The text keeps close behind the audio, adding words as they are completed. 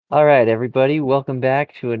All right, everybody, welcome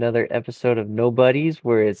back to another episode of Nobody's,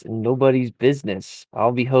 where it's nobody's business.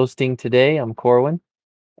 I'll be hosting today. I'm Corwin,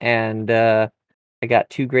 and I got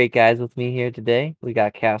two great guys with me here today. We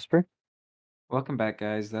got Casper. Welcome back,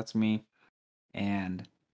 guys. That's me. And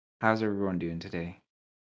how's everyone doing today?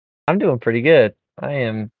 I'm doing pretty good.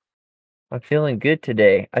 I'm feeling good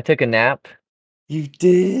today. I took a nap. You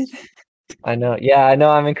did? I know. Yeah, I know.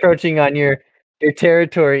 I'm encroaching on your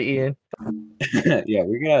territory, Ian. Yeah,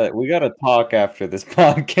 we gotta talk after this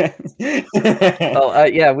podcast. Oh,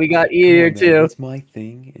 yeah, we got Ian Come here on, man, too. that's my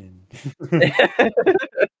thing. And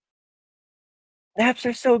Naps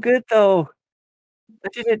are so good, though. I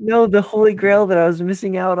didn't know the holy grail that I was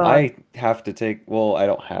missing out on. I have to take. Well, I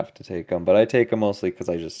don't have to take them, but I take them mostly because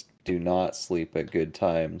I just do not sleep at good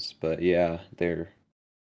times. But yeah, they're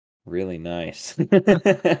really nice.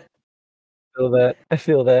 I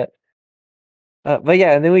feel that. But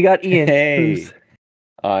yeah, and then we got Ian, Hey, who's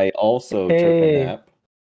I also took a hey, nap.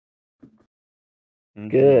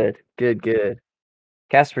 Mhm. good.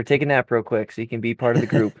 Casper, take a nap real quick so you can be part of the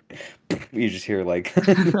group. You just hear like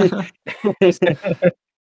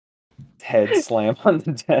head slam on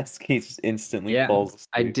the desk. He just instantly Yeah, falls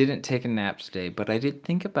I asleep. didn't take a nap today, but I did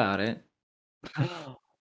think about it. That's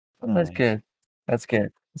Nice. good. That's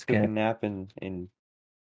good. That's Took a good. nap in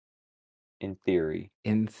theory.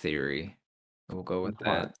 In theory, we'll go with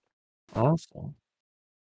that. Awesome.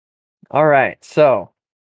 All right, so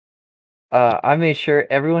I made sure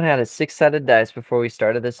everyone had a 6-sided dice before we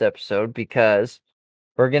started this episode because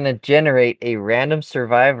we're gonna generate a random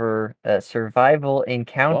survival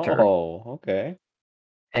encounter, Oh, okay.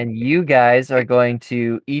 and you guys are going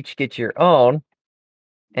to each get your own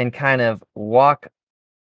and kind of walk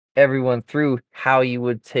everyone through how you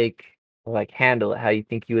would handle it, how you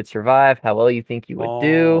think you would survive, how well you think you would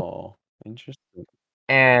do. Oh, interesting.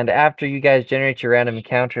 And after you guys generate your random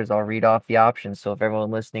encounters, I'll read off the options. So if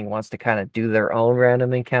everyone listening wants to kind of do their own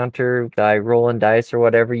random encounter by rolling dice or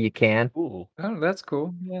whatever, you can. Cool. Oh, that's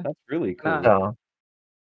cool. Yeah. That's really Why not? cool.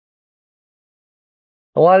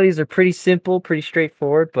 So a lot of these are pretty simple, pretty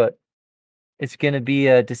straightforward, but it's going to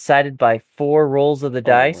be decided by 4 rolls of the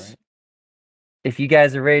dice. Right. If you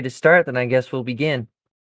guys are ready to start, then I guess we'll begin.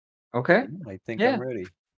 Okay. I think Yeah. I'm ready.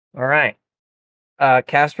 All right.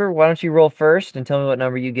 Casper, why don't you roll first and tell me what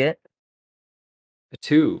number you get? A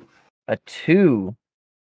 2. A 2.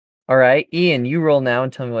 All right. Ian, you roll now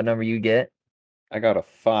and tell me what number you get. I got a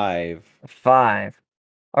 5. A 5.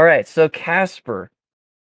 All right. So, Casper,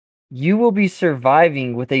 you will be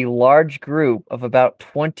surviving with a large group of about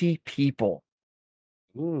 20 people.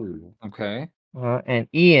 Ooh. Okay. And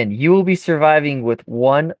Ian, you will be surviving with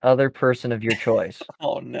one other person of your choice.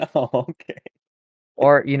 Oh no. Okay.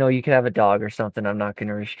 Or, you could have a dog or something. I'm not going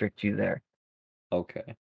to restrict you there.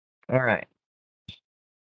 Okay. All right.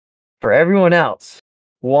 For everyone else,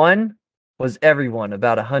 1 was everyone,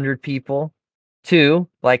 about 100 people. 2,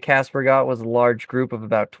 like Casper got, was a large group of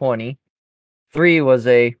about 20. 3 was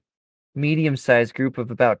a medium-sized group of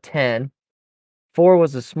about 10. 4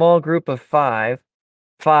 was a small group of 5.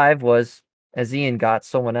 5 was, as Ian got,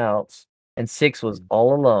 someone else. And 6 was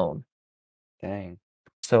all alone. Dang.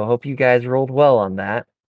 So I hope you guys rolled well on that.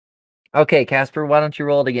 Okay, Casper, why don't you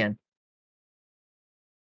roll it again?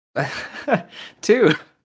 2.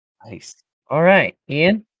 Nice. All right,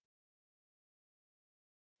 Ian?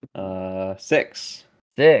 6.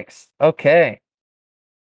 6. Okay.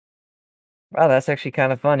 Wow, that's actually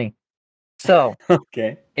kind of funny. So,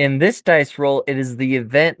 Okay. in this dice roll, it is the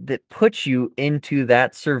event that puts you into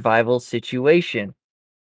that survival situation.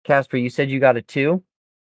 Casper, you said you got a 2?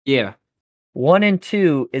 Yeah. 1 and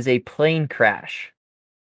 2 is a plane crash.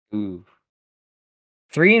 Ooh.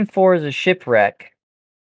 3 and 4 is a shipwreck.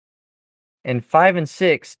 And 5 and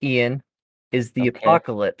 6, Ian, is the Okay.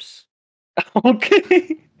 apocalypse.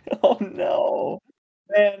 Okay. Oh no.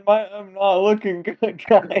 Man, I'm not looking good,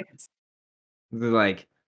 guys. Like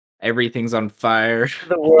everything's on fire.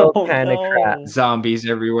 The world Oh kind of crap. no. Zombies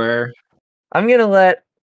everywhere. I'm gonna let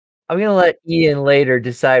Ian later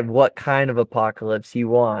decide what kind of apocalypse he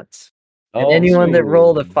wants. And Oh, anyone that sweet.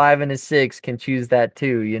 rolled a 5 and a 6 can choose that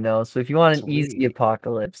too, So if you want an easy Sweet.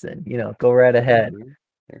 apocalypse, then go right ahead.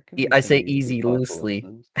 There can be I some say easy loosely.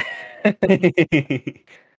 apocalypses.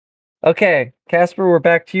 Okay, Casper, we're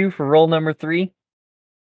back to you for roll number 3.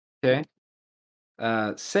 Okay.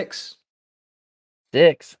 6.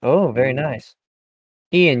 6. Oh, very Ooh. nice.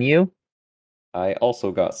 Ian, you? I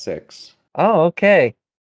also got 6. Oh, okay.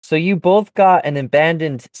 So you both got an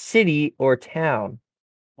abandoned city or town.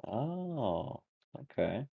 Oh,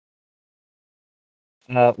 okay.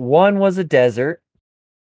 1 was a desert.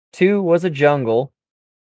 2 was a jungle.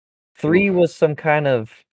 3 Oof. was some kind of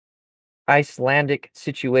Icelandic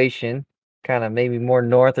situation, kind of maybe more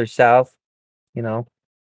north or south, you know,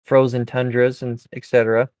 frozen tundras and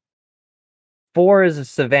etc. 4 is a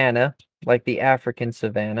savanna, like the African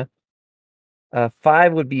savanna.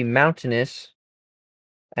 5 would be mountainous,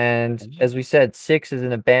 and as we said, 6 is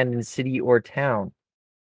an abandoned city or town.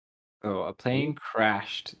 Oh, a plane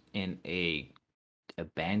crashed in a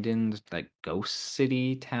abandoned like ghost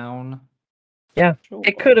city town. Yeah, Sure.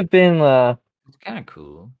 it could have been It's kind of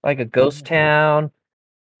cool. like a ghost Yeah.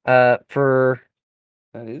 town. For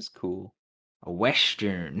That is cool. A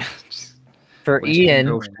western. Western Ian,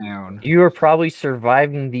 ghost town. you are probably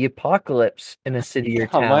surviving the apocalypse in a city or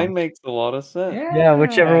Yeah, mine town. makes a lot of sense. Yeah,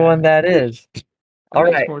 whichever one that is. That All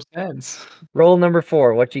makes right, more sense. roll number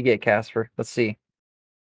 4. What you get, Casper? Let's see.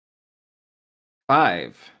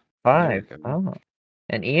 5. There we 5. go. Oh.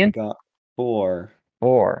 And I Ian? got 4.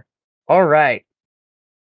 4. All right.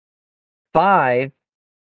 5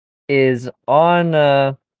 is on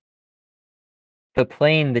the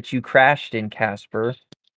plane that you crashed in, Casper.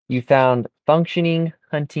 You found functioning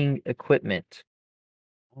hunting equipment.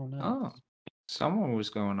 Oh, nice. Oh, someone was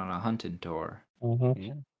going on a hunting tour.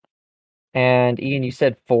 Yeah. And Ian, you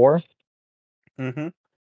said 4. Mm-hmm.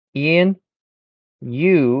 Ian,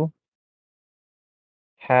 you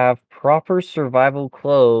have proper survival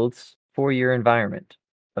clothes for your environment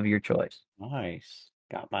of your choice. Nice.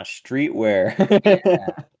 Got my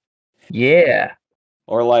streetwear. Yeah.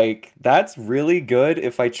 Or like that's really good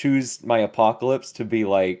if I choose my apocalypse to be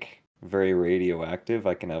like very radioactive.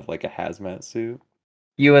 I can have like a hazmat suit.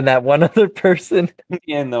 You and that one other person. And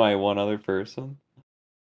then my one other person.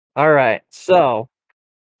 All right. So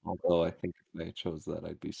Although I think if I chose that,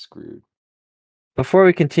 I'd be screwed. before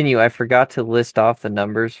we continue, I forgot to list off the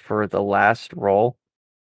numbers for the last roll.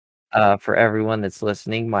 For everyone that's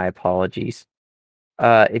listening, my apologies.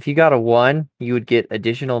 If you got a 1, you would get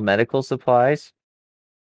additional medical supplies.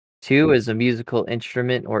 2 is a musical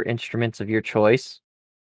instrument or instruments of your choice.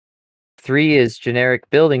 3 is generic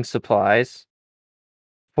building supplies.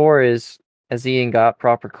 4 is, as Ian got,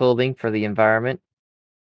 proper clothing for the environment.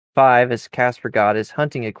 5, as Casper got, is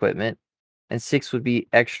hunting equipment. And 6 would be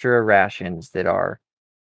extra rations that are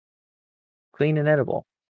clean and edible.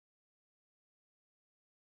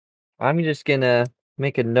 I'm just gonna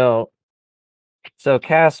make a note. So,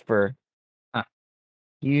 Casper, Huh.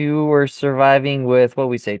 you were surviving with, what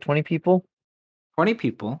we say, 20 people? 20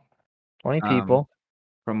 people 20 people.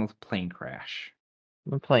 from a plane crash.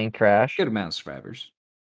 A plane crash. Good amount of survivors.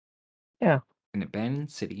 Yeah. An abandoned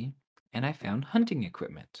city, and I found hunting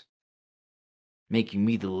equipment, making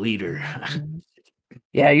me the leader.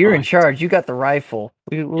 Yeah, you're in Nice. charge. You got the rifle.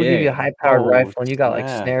 We'll give you a Yeah. high-powered Oh, rifle, and you got like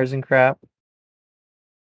snap. snares and crap.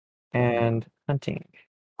 Damn. And hunting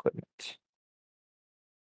equipment.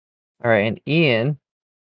 All right, and Ian,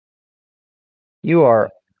 you are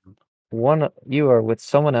with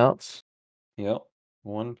someone else. Yep.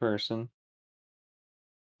 One person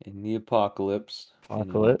in the apocalypse in an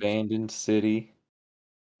Apocalypse. abandoned city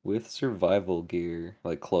with survival gear,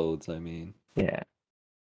 like clothes, I mean. Yeah.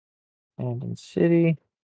 Abandoned city.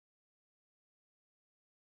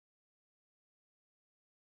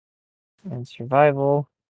 And survival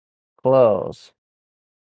clothes.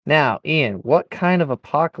 Now, Ian, what kind of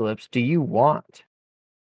apocalypse do you want?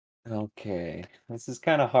 Okay. This is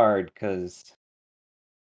kind of hard because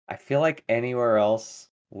I feel like anywhere else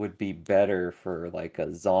would be better for like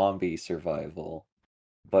a zombie survival.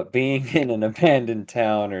 But being in an abandoned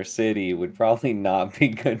town or city would probably not be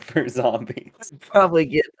good for zombies. Probably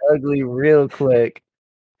get ugly real quick.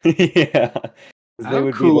 Yeah. Because I they have a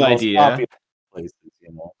would be the cool most idea. popular places,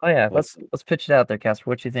 you know. Oh yeah, But let's pitch it out there, Casper.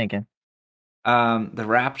 What you thinking? The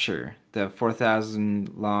Rapture, the 4,000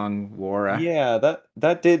 long war. yeah,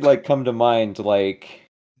 that did like come to mind, like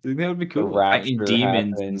I think that would be the cool. Fighting rapture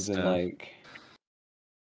demons and happens and stuff.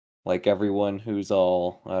 like everyone who's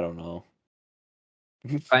all, I don't know,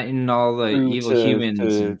 Fighting all the true evil humans and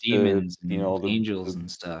to demons you know and angels and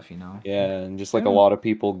stuff, you know? yeah, and just like a Yeah. lot of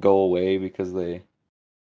people go away because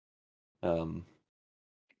um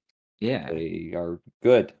Yeah. they are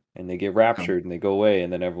good and they get raptured and they go away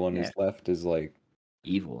and then everyone Yeah. who's left is like,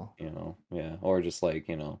 Evil. you know, yeah, or just like,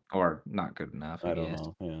 Or not good enough, I I don't guess.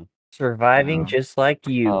 know, yeah. Surviving just like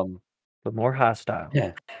you, Um but more hostile.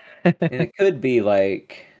 yeah. And it could be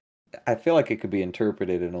like I feel like it could be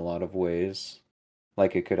interpreted in a lot of ways.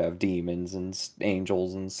 Like it could have demons and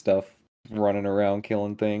angels and stuff running around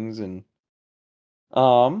killing things and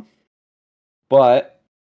um but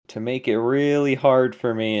to make it really hard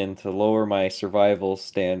for me and to lower my survival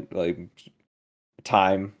stand like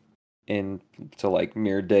time in to like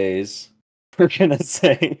mere days, we're gonna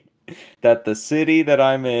say that the city that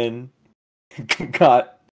I'm in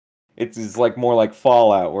got it's like more like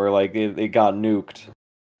Fallout where like it got nuked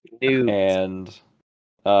New. and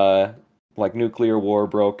uh like nuclear war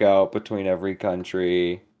broke out between every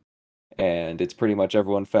country and it's pretty much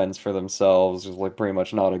everyone fends for themselves. There's like pretty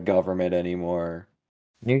much not a government anymore.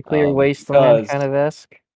 Nuclear wasteland Because kind of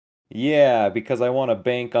esque. yeah, because I want to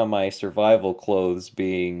bank on my survival clothes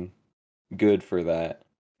being good for that.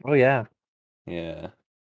 Oh yeah. Yeah.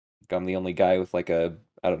 I'm the only guy with like a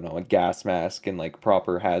I don't know, a gas mask and like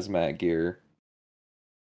proper hazmat gear.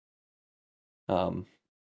 Um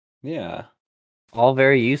yeah. All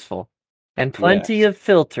very useful. And plenty Yes. of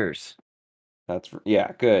filters.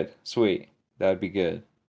 Yeah, good. Sweet. That'd be good.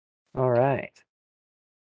 All right.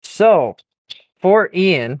 So, for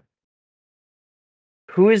Ian,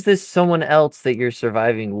 who is this someone else that you're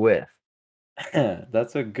surviving with?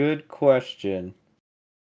 That's a good question.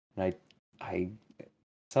 I I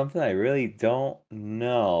something I really don't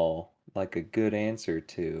know like a good answer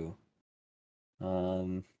to.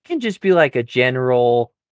 Um It can just be like a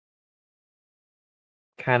general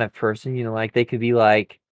kind of person, like they could be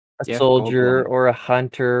like a Yeah, go soldier blunt. or a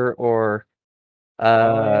hunter or oh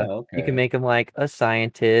yeah, you can okay. make them like a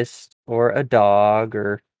scientist or a dog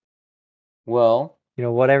or Well,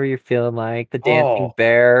 whatever you're feeling like, the dancing oh,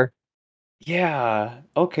 bear. yeah.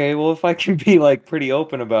 Okay, well if I can be like pretty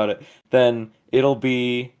open about it, then it'll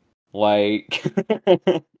be like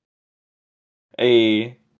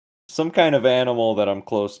a some kind of animal that I'm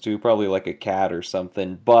close to, probably like a cat or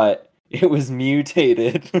something, but it was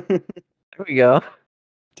mutated There we go.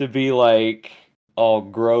 to be like all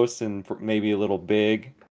gross and maybe a little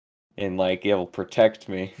big and like it'll protect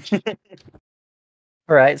me.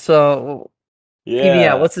 All right, so hear me out.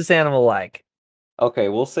 Yeah. What's this animal like? Okay,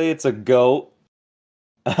 we'll say it's a goat.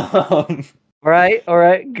 Um, All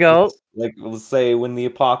right, go. let's say when the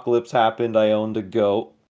apocalypse happened, I owned a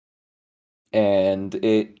goat and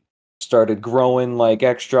it started growing like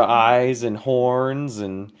extra eyes and horns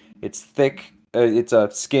and its thick its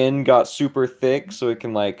skin got super thick so it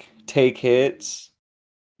can like take hits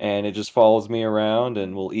and it just follows me around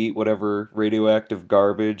and will eat whatever radioactive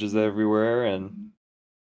garbage is everywhere and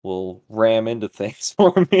will ram into things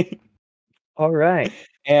for me All right.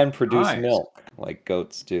 and produce Nice. milk like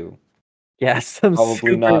goats do. Yeah, some Probably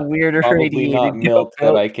super not weird probably not irradiated goat milk that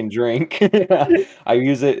milk. I can drink.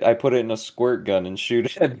 I put it in a squirt gun and shoot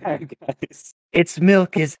it at bad guys. Its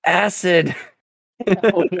milk is acid.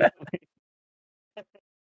 Oh, no.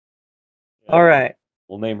 All Yeah. right,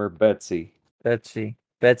 We'll name her Betsy. Betsy.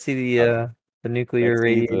 Betsy the nuclear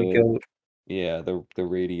Betsy irradiated the goat. yeah,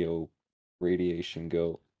 the radiation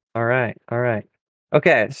goat. All right, all right.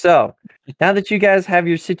 Okay, so now that you guys have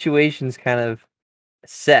your situations kind of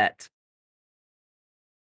set,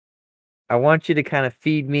 I want you to kind of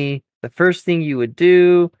feed me the first thing you would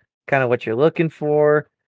do, kind of what you're looking for,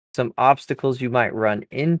 some obstacles you might run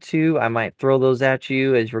into. I might throw those at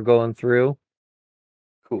you as we're going through,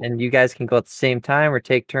 Cool. and you guys can go at the same time or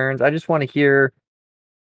take turns. I just want to hear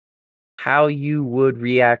how you would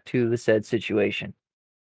react to the said situation.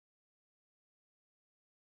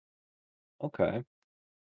 Okay.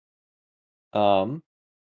 Um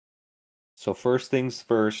so first things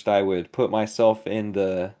first, I would put myself in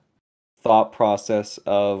the thought process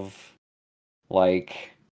of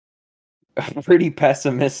like pretty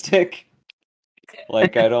pessimistic.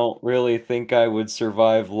 Like I don't really think I would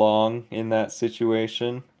survive long in that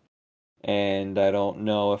situation. And I don't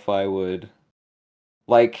know if I would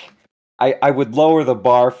like I would lower the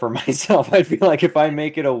bar for myself. I feel like if I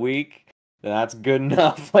make it a week, then that's good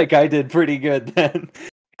enough. Like I did pretty good then.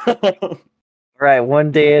 Right,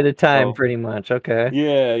 one day at a time, So pretty much. Okay.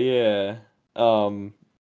 yeah, yeah. Um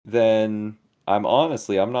then I'm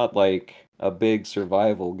not like a big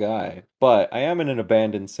survival guy, but I am in an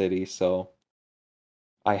abandoned city, so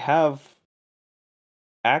I have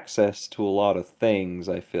access to a lot of things,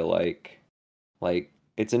 I feel like. Like,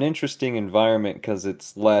 it's an interesting environment because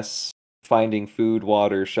it's less finding food,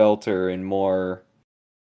 water, shelter, and more,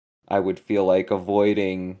 I would feel like,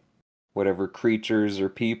 avoiding whatever creatures or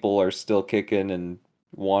people are still kicking and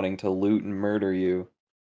wanting to loot and murder you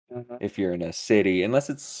Mhm. if you're in a city. Unless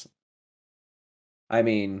it's, I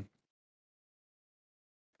mean,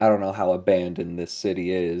 I don't know how abandoned this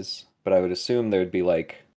city is, but I would assume there'd be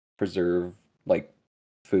like preserve, like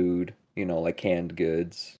food, like canned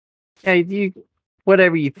goods. Yeah,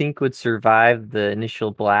 whatever you think would survive the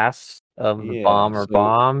initial blast of the Yeah, bomb or so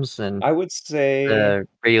bombs and I would say the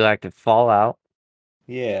radioactive fallout.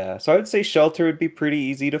 Yeah, so I would say shelter would be pretty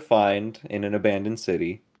easy to find in an abandoned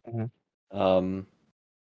city. Mhm. Um,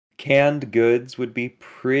 Canned goods would be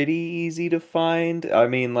pretty easy to find. I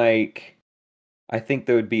mean, like, I think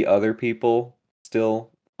there would be other people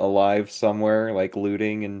still alive somewhere, like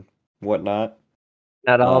looting and whatnot.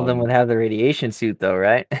 Not all of them would have the radiation suit, though,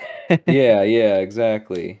 right? Yeah,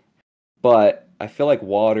 exactly. But I feel like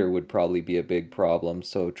water would probably be a big problem,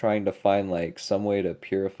 so trying to find like some way to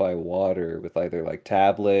purify water with either like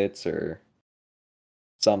tablets or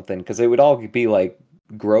something, because it would all be like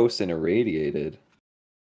gross and irradiated.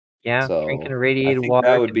 Yeah, drinking So I irradiated think that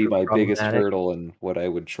water would can be prove my biggest problematic. hurdle and what I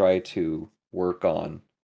would try to work on.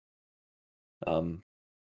 All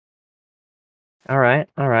right,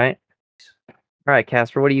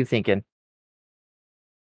 Casper, what are you thinking?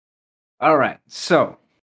 All right, so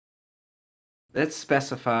let's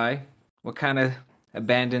specify what kind of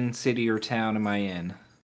abandoned city or town am I in?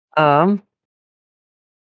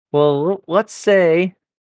 Well, let's say,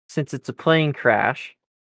 since it's a plane crash,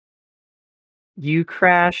 you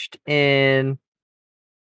crashed in,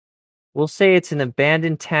 we'll say it's an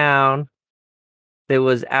abandoned town that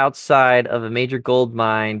was outside of a major gold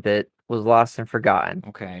mine that was lost and forgotten.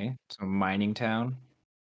 Okay, so mining town.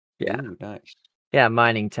 Yeah. Ooh, nice. Yeah,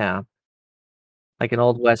 mining town. Like an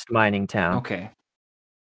old west mining town. Okay.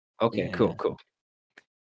 Okay, Yeah. cool.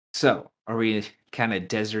 So, are we kind of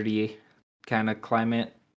deserty kind of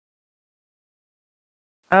climate?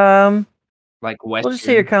 Like We'll just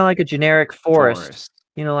say you're western kind of like a generic forest. forest.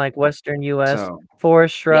 You know, like Western US So,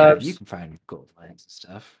 forest yeah, you shrubs. can find gold mines and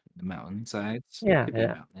stuff in the mountainsides. Yeah, Could be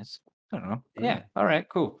yeah. mountainous. I don't know. Yeah. Yeah, all right,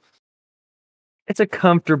 cool. It's a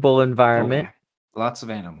comfortable environment. Okay. Lots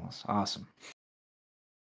of animals. Awesome.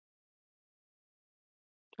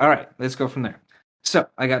 All right, let's go from there. So,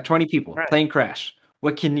 I got 20 people. Right. Plane crash.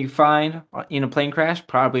 What can you find in a plane crash?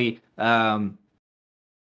 Probably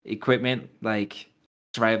equipment like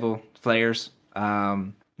survival flares,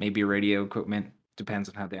 maybe radio equipment. Depends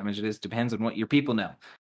on how damaged it is. Depends on what your people know.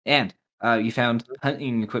 And you found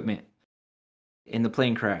hunting equipment in the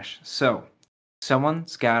plane crash. So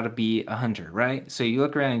someone's got to be a hunter, right? So you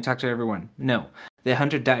look around and talk to everyone. No, the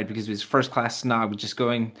hunter died because he was first class snob just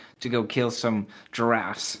going to go kill some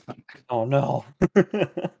giraffes. Oh no.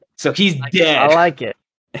 So he's I dead. like it.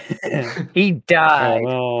 He died.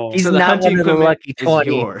 Oh no. He's So the not hunting one of the equipment lucky is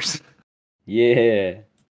 20. yours. Yeah.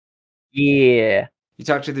 Yeah. You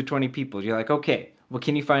talk to the 20 people. You're like, okay, what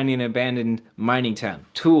can you find in an abandoned mining town?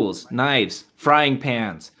 Tools, knives, frying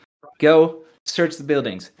pans. Go search the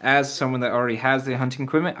buildings. As someone that already has the hunting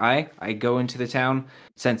equipment, I go into the town.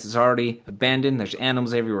 Since it's already abandoned, there's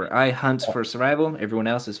animals everywhere. I hunt for survival. Everyone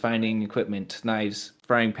else is finding equipment, knives,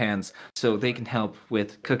 frying pans, so they can help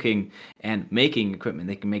with cooking and making equipment.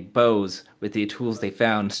 They can make bows with the tools they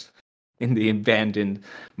found in the abandoned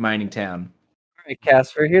mining town. All right,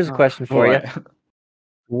 Casper, here's a question for you. What?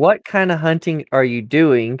 What kind of hunting are you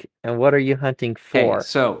doing and what are you hunting Okay, for?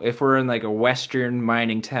 so if we're in like a western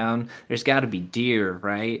mining town, there's got to be deer,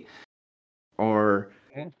 right? Or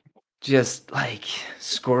Yeah. just like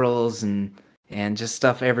squirrels and just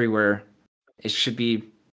stuff everywhere. It should be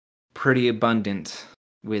pretty abundant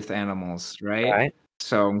with animals, All right? right.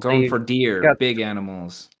 So I'm So going you for deer, got big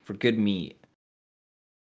animals, for good meat.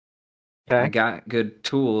 I okay. got good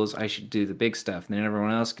tools. I should do the big stuff, and then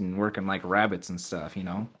everyone else can work on like rabbits and stuff,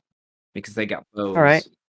 because they got All right.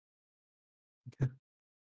 bows.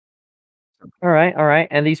 All right.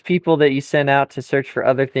 And these people that you sent out to search for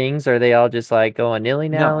other things, are they all just like going No,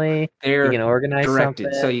 nilly-nally? You they're can organize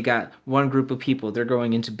directed. So something? you got one group of people, they're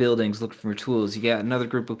going into buildings looking for tools. You got another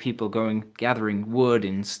group of people going gathering wood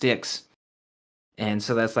and sticks. And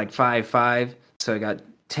so that's like 5-5. So I got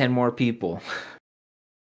 10 more people.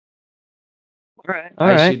 All right.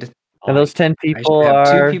 I should And those 10 I should people have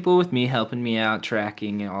 2 are people with me helping me out,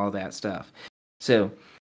 tracking and all that stuff. So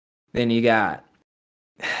then you got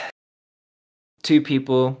 2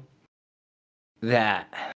 people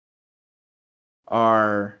that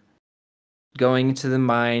are going into the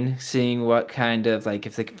mine, seeing what kind of like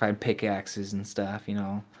if they can find pickaxes and stuff,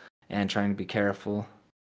 and trying to be careful.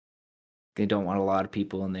 They don't want a lot of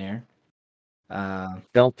people in there.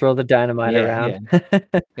 don't throw the dynamite Yeah, around.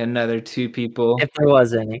 Got another 2 people. If there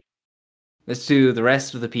was any. Let's do the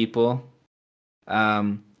rest of the people.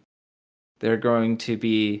 Um, they're going to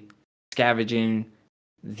be scavenging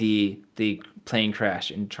the plane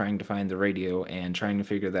crash and trying to find the radio and trying to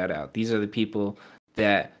figure that out. These are the people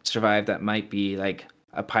that survived that might be like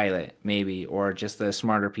a pilot maybe, or just the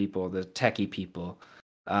smarter people, the techie people.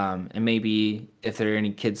 And maybe if there are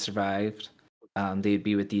any kids survived, they'd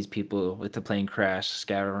be with these people with the plane crash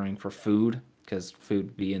scouring for food, because food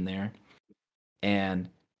would be in there, and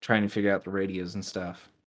trying to figure out the radios and stuff.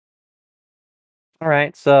 All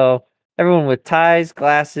right. So everyone with ties,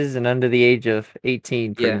 glasses, and under the age of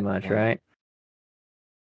 18, pretty Yeah, much, yeah. right?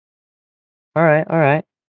 All right.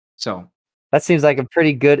 So That seems like a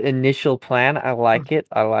pretty good initial plan. I like it.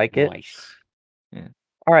 Nice. yeah.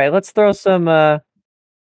 All right, let's throw some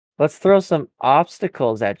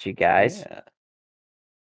obstacles at you guys. Yeah.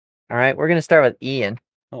 All right, we're gonna start with Ian.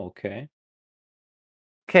 Okay.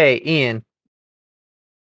 Okay, Ian.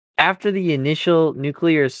 After the initial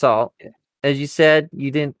nuclear assault, Yeah. as you said,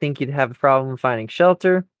 you didn't think you'd have a problem finding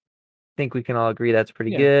shelter. I think we can all agree that's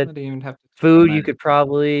pretty I good. didn't even have to touch on Food, you that. could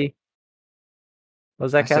probably. What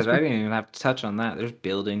was I that, said I Casper? didn't even have to touch on that. There's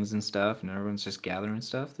buildings and stuff, and everyone's just gathering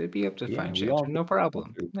stuff. They'd be able to Yeah, find we all shelter, get no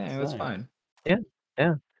problem. shelter. Yeah, It's that's nice. fine.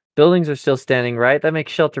 Yeah. Buildings are still standing, right? That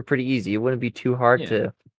makes shelter pretty easy. It wouldn't be too hard Yeah.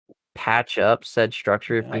 to patch up said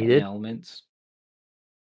structure if Yeah. Fighting needed. elements.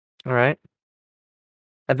 All right.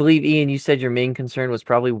 I believe, Ian, you said your main concern was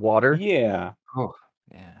probably water. Yeah. Oh,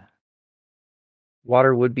 yeah.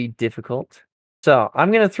 Water would be difficult. So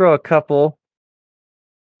I'm gonna throw a couple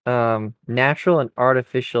natural and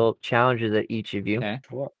artificial challenges at each of you. Okay.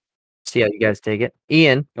 Sure. See how you guys take it.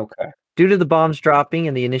 Ian, Okay. due to the bombs dropping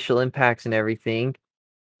and the initial impacts and everything,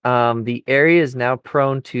 the area is now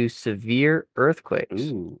prone to severe earthquakes.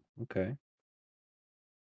 Ooh. Okay.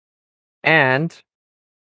 And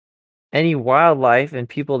any wildlife and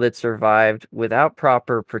people that survived without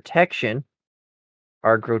proper protection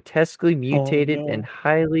are grotesquely mutated and no.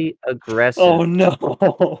 highly aggressive. Oh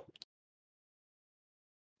no.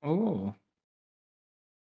 Oh.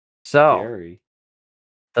 So Scary.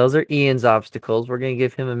 those are Ian's obstacles. We're going to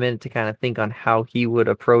give him a minute to kind of think on how he would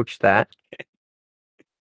approach that.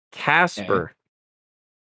 Casper.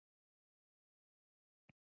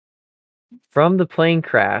 From the plane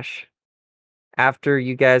crash, after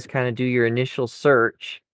you guys kind of do your initial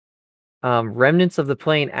search, remnants of the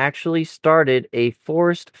plane actually started a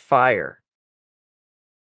forest fire.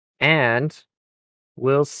 And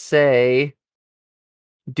we'll say,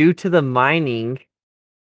 due to the mining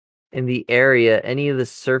in the area, any of the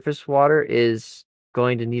surface water is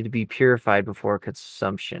going to need to be purified before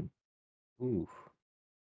consumption. Ooh.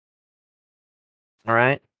 All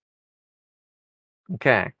right.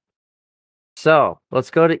 Okay. So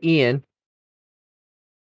let's go to Ian.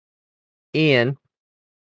 Ian,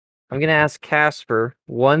 I'm going to ask Casper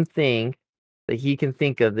one thing that he can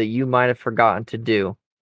think of that you might have forgotten to do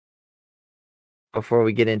before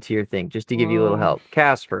we get into your thing, just to give you a little help.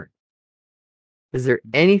 Casper, is there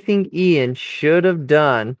anything Ian should have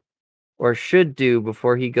done or should do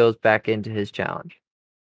before he goes back into his challenge?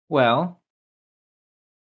 Well,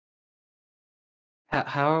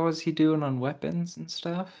 how was he doing on weapons and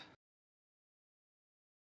stuff?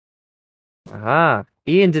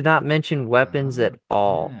 Ian did not mention weapons at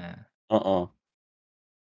all. Yeah. Uh-uh.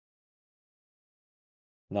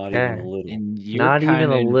 Not even a Okay. little. In your Not even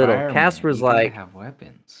kind a of little. environment, Casper's you gotta like, have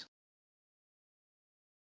weapons.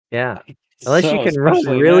 yeah. Unless you So, can run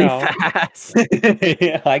especially really now. fast.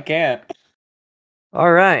 Yeah, I can't.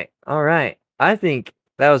 All right. I think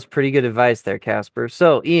that was pretty good advice there, Casper.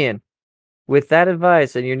 So, Ian, with that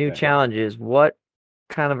advice and your new Okay. challenges, what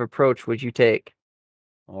kind of approach would you take?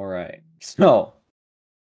 All right. So,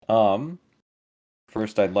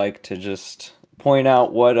 first I'd like to just point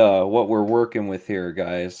out what we're working with here,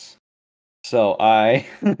 guys. So, I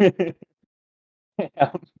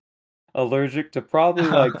am allergic to probably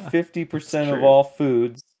like 50% of true. all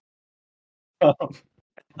foods. Um,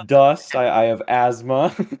 Dust, I have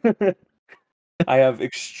asthma. I have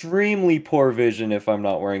extremely poor vision if I'm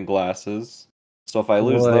not wearing glasses. So if I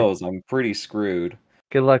lose Boy, those, I'm pretty screwed.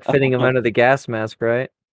 good luck fitting him under the gas mask, right?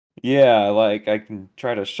 Yeah, like I can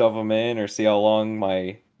try to shove them in or see how long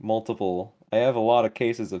my multiple. I have a lot of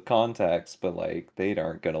cases of contacts, but like they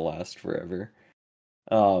aren't gonna last forever.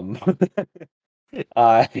 Um,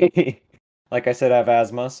 I like I said, I have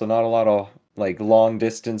asthma, so not a lot of like long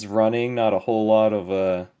distance running, not a whole lot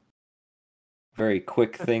of very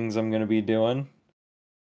quick things I'm gonna be doing.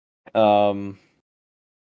 Um,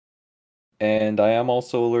 and I am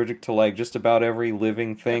also allergic to like just about every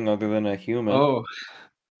living thing other than a human. Oh,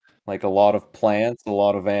 Like a lot of plants, a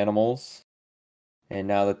lot of animals. And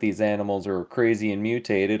now that these animals are crazy and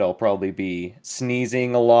mutated, I'll probably be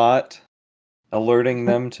sneezing a lot, alerting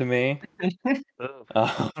them to me,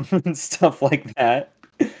 and stuff like that.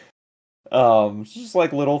 It's just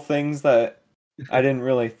like little things that I didn't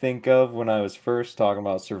really think of when I was first talking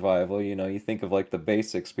about survival. You know, you think of like the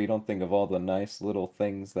basics, but you don't think of all the nice little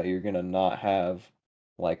things that you're gonna not have,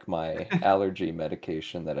 like my allergy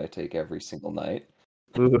medication that I take every single night.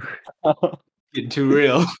 Ooh. getting too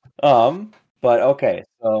real. But okay,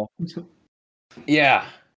 so yeah.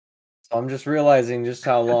 So I'm just realizing just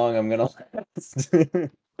how long I'm gonna last.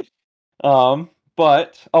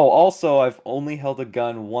 But also I've only held a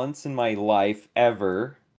gun once in my life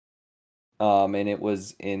ever. And it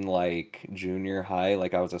was in like junior high,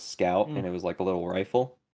 like I was a scout, and it was like a little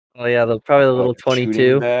rifle. Oh yeah, probably the little Like a shooting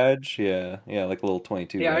 22. badge. Yeah, like a little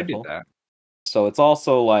 22 Yeah, I did rifle. that. So it's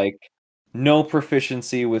also like no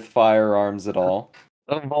proficiency with firearms at all.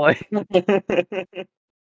 Oh boy,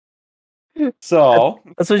 So,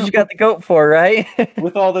 that's what you got the goat for, right?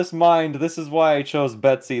 with all this mind, this is why I chose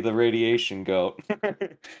Betsy the radiation goat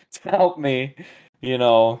to help me,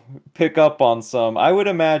 pick up on some. I would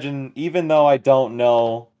imagine, even though I don't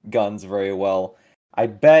know guns very well, I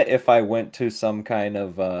bet if I went to some kind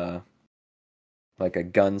of like a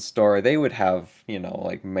gun store, they would have,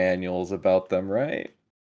 like manuals about them, right?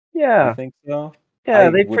 You Yeah, think so? yeah, I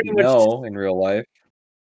wouldn't know in real life.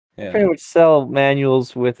 they pretty Yeah. much sell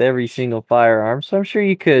manuals with every single firearm, so I'm sure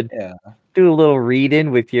you could Yeah. do a little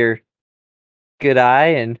reading with your good eye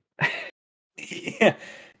and Yeah.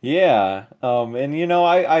 Yeah. And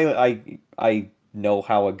I know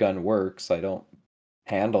how a gun works. I don't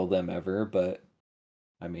handle them ever, but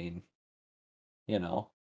I mean, you know.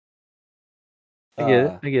 I get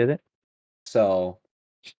it. Uh I get it. so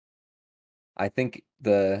I think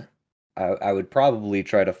I would probably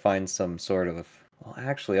try to find some sort of, well,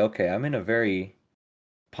 actually, okay, I'm in a very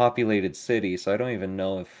populated city, so I don't even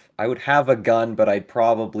know if I would have a gun, but I'd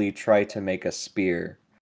probably try to make a spear.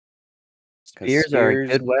 Because Spears are a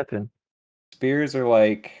good weapon. spears are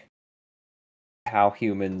like how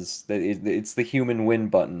humans, it's the human win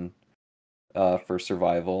button for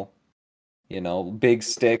survival. Big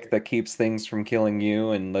stick that keeps things from killing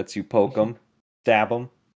you and lets you poke them, stab them.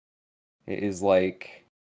 It is like,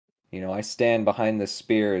 I stand behind this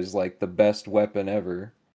spear is like the best weapon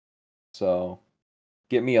ever. So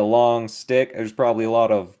get me a long stick. There's probably a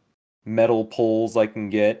lot of metal poles I can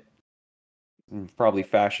get and probably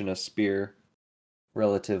fashion a spear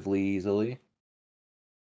relatively easily.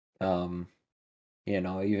 Um,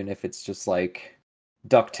 even if it's just like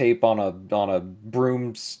duct tape on a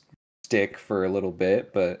broomstick for a little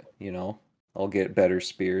bit, but I'll get better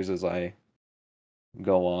spears as I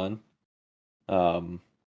go on. Um,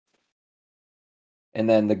 and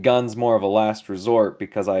then the gun's more of a last resort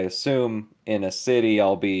because I assume in a city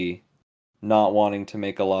I'll be not wanting to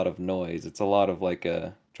make a lot of noise. It's a lot of like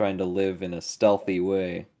a trying to live in a stealthy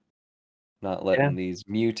way, not Yeah. letting these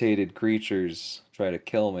mutated creatures try to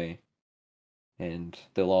kill me. And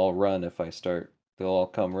they'll all run if I start. They'll all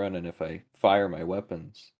come running if I fire my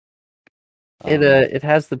weapons. It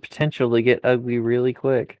has the potential to get ugly really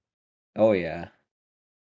quick. Oh yeah.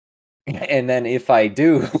 And then if I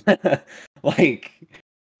do, like,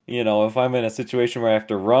 if I'm in a situation where I have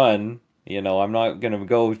to run, I'm not gonna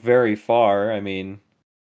go very far. I mean,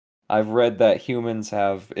 I've read that humans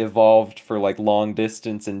have evolved for like long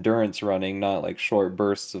distance endurance running, not like short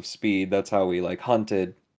bursts of speed. That's how we like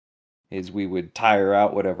hunted, is we would tire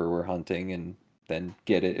out whatever we're hunting and then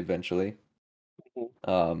get it eventually.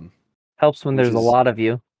 Um, Helps when which there's a is lot of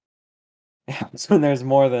you. happens when there's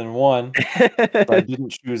more than one. So I didn't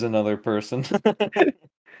choose another person.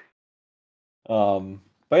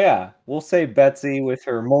 But yeah, we'll say Betsy with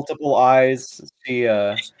her multiple eyes. She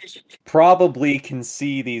probably can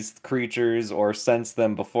see these creatures or sense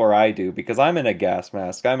them before I do because I'm in a gas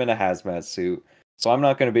mask. I'm in a hazmat suit. So I'm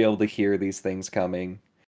not going to be able to hear these things coming.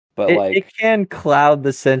 But It like, can cloud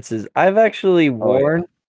the senses. I've actually oh yeah. worn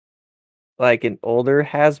like an older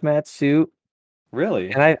hazmat suit, Really?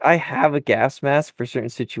 and I have a gas mask for certain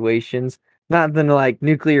situations. Not than like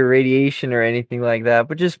nuclear radiation or anything like that,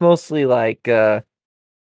 but just mostly like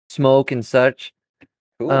smoke and such.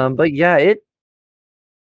 Cool. But yeah,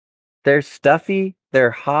 they're stuffy,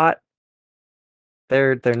 they're hot,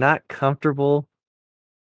 they're not comfortable,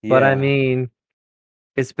 but I Yeah. mean,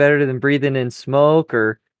 it's better than breathing in smoke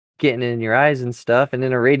or getting in your eyes and stuff. And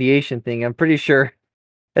then a radiation thing, I'm pretty sure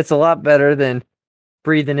it's a lot better than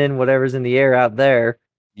breathing in whatever's in the air out there.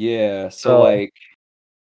 Yeah. So So like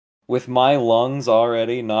with my lungs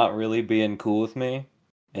already not really being cool with me,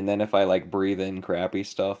 and then if I like breathe in crappy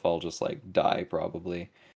stuff, I'll just like die probably.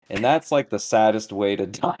 And that's like the saddest way to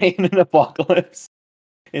die in an apocalypse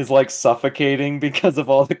is like suffocating because of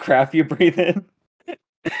all the crap you breathe in.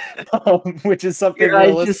 Which is something your eyes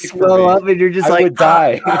just realistic for swell me. up and you're just I like, would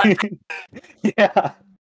ah, die. Yeah.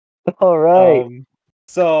 all right.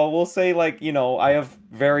 So we'll say like, I have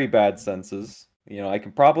very bad senses. I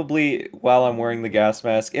can probably while I'm wearing the gas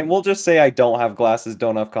mask, and we'll just say I don't have glasses,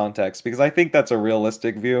 don't have contacts, because I think that's a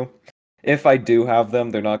realistic view. If I do have them,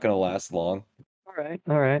 they're not gonna last long. All right.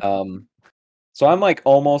 All right. Um, so I'm like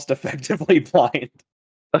almost effectively blind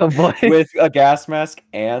Oh boy. with a gas mask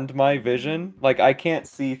and my vision. Like I can't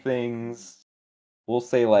see things we'll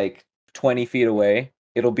say like 20 feet away.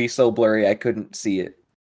 It'll be so blurry I couldn't see it.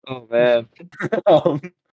 Oh man. Um,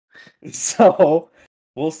 so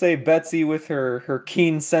we'll say Betsy with her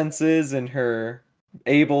keen senses and her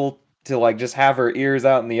able to like just have her ears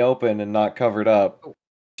out in the open and not covered up.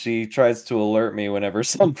 She tries to alert me whenever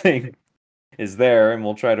something is there and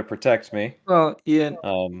will try to protect me. Well, Ian,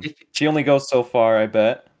 She only goes so far, I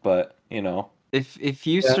bet, but you know. if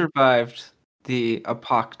you Yeah. survived the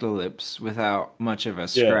apocalypse without much of a Yeah.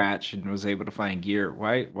 scratch and was able to find gear,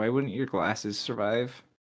 why wouldn't your glasses survive?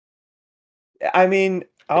 I mean,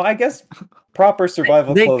 I guess proper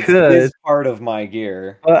survival They clothes could. is part of my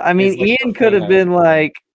gear. Well, I mean, It's like the Ian could thing have I was been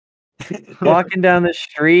like walking down the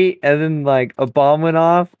street, and then like a bomb went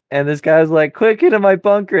off, and this guy was like, "Quick, get in my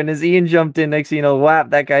bunker!" And as Ian jumped in, next thing you know,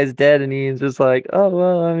 whap, that guy's dead, and Ian's just like, "Oh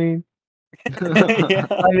well, I mean,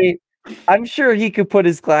 Yeah. I'm sure he could put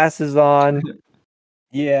his glasses on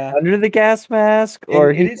Yeah. under the gas mask, And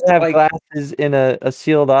or it he is could have like glasses in a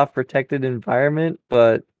sealed off, protected environment."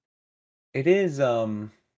 But it is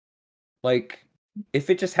like if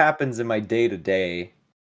it just happens in my day to day,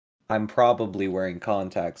 I'm probably wearing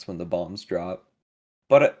contacts when the bombs drop.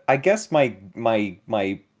 But I guess my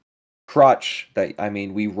crutch that I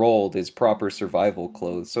mean we rolled is proper survival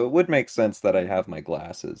clothes, so it would make sense that I have my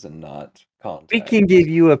glasses and not we contacts. can give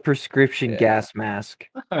you a prescription Yeah. gas mask.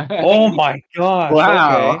 Oh my gosh!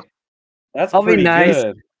 Wow. Okay, that's I'll be pretty nice.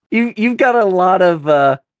 good. You've got a lot of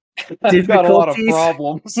I've got a lot of difficulties.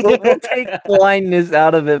 problems. We'll take blindness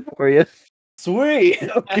out of it for you. Sweet.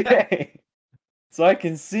 Okay, so I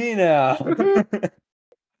can see now.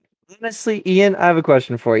 Honestly, Ian, I have a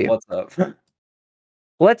question for you. What's up?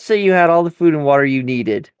 Let's say you had all the food and water you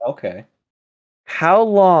needed. Okay. How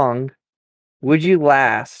long would you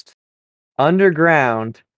last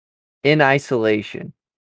underground in isolation?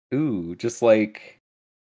 Ooh, just like,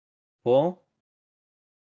 well,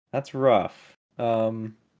 that's rough.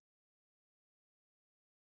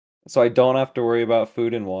 So I don't have to worry about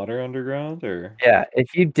food and water underground, or? Yeah,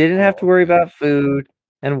 if you didn't have to Oh, worry okay. about food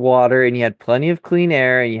and water and you had plenty of clean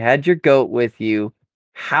air and you had your goat with you,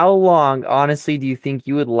 how long, honestly, do you think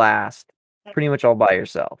you would last pretty much all by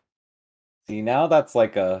yourself? See, now that's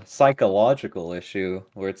like a psychological issue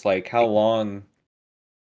where it's like, how long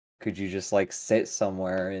could you just like sit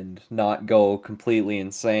somewhere and not go completely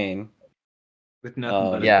insane? With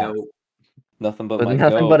nothing but a Yeah. goat. Nothing but With my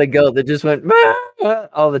nothing goat. but a goat that just went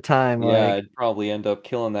all the time. Yeah, Like, I'd probably end up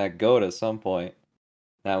killing that goat at some point.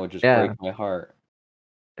 That would just yeah, break my heart.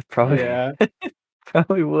 it probably Yeah.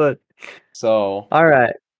 probably would. So All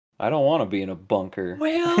right. I don't want to be in a bunker.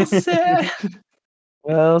 Well said.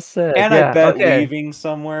 Well said. And I Yeah. bet Okay. leaving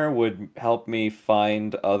somewhere would help me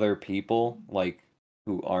find other people, like,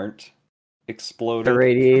 who aren't exploded.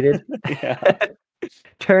 Irradiated. Yeah.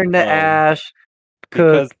 Turn to ash,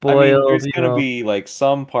 Because, cooked, I mean, boiled, there's gonna be, like,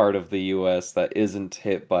 some part of the US that isn't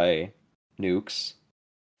hit by nukes.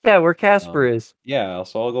 Yeah, where Casper is. Yeah,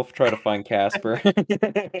 so I'll go try to find Casper.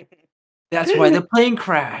 That's why the plane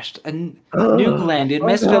crashed. A nuke landed, Oh,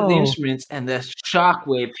 messed up the no. instruments, and the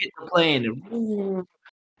shockwave hit the plane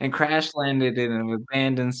and crash landed in an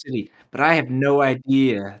abandoned city. But I have no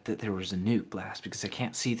idea that there was a nuke blast because I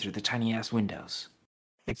can't see through the tiny ass windows.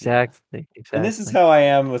 Exactly. And this is Exactly. how I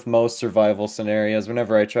am with most survival scenarios.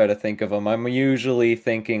 Whenever I try to think of them, I'm usually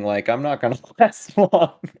thinking like I'm not gonna last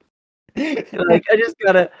long. Like, I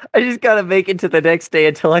just gotta make it to the next day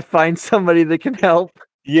until I find somebody that can help.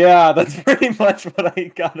 Yeah, that's pretty much what I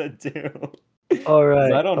gotta do. All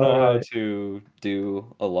 'Cause I right. don't All know how right. to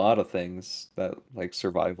do a lot of things that like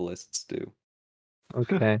survivalists do.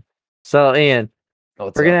 Okay. So, Ian,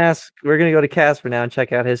 What's we're gonna up? we're gonna go to Casper now and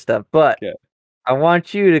check out his stuff. But Okay. I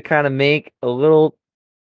want you to kind of make a little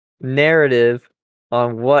narrative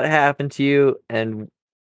on what happened to you and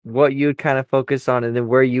what you would kind of focus on, and then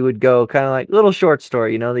where you would go, kind of like little short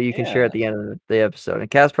story, that you can share at Yeah. the end of the episode. And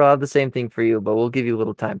Casper, I'll have the same thing for you, but we'll give you a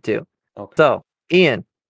little time too. Okay. So, Ian, is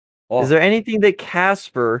Oh. there anything that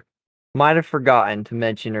Casper might have forgotten to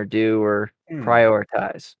mention or do or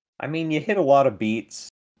prioritize? I mean, you hit a lot of beats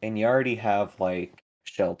and you already have like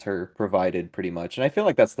shelter provided pretty much. And I feel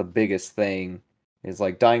like that's the biggest thing is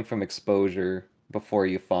like dying from exposure before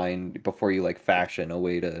you like fashion a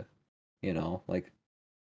way to, like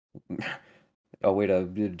a way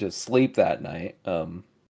to sleep that night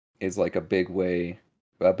is like a big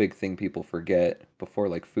thing people forget before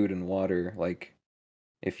like food and water. Like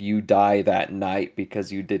if you die that night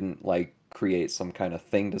because you didn't like create some kind of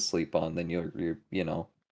thing to sleep on, then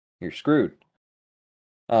you're screwed.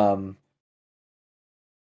 Um,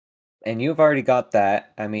 and you've already got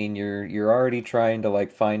that. I mean, you're already trying to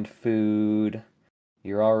like find food.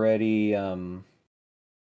 You're already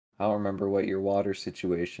I don't remember what your water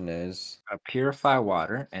situation is. Purify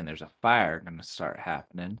water, and there's a fire gonna start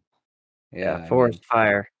happening. Yeah, I mean, forest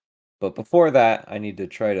fire. but before that, I need to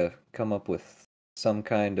try to come up with some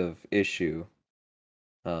kind of issue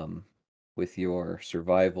um with your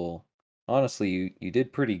survival. Honestly, you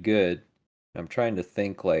did pretty good. I'm trying to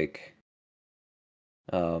think like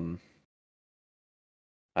um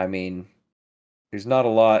I mean, there's not a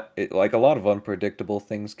lot like a lot of unpredictable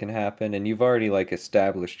things can happen, and you've already like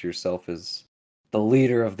established yourself as the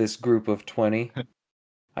leader of this group of 20,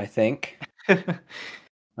 I think.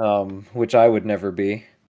 Which I would never be.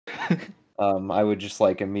 I would just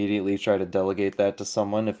like immediately try to delegate that to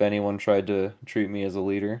someone if anyone tried to treat me as a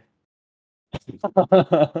leader.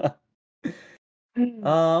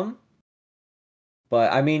 um,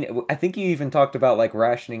 but I mean, I think you even talked about like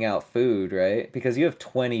rationing out food, right? Because you have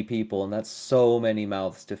 20 people and that's so many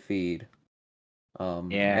mouths to feed.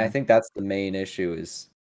 And I Yeah. think that's the main issue is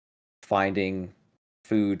finding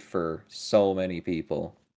food for so many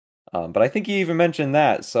people. But I think you even mentioned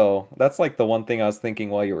that, so that's like the one thing I was thinking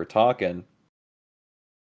while you were talking.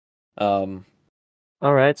 Um,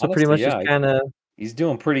 All right, so pretty Honestly, much just yeah, kind of. he's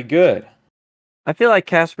doing pretty good. I feel like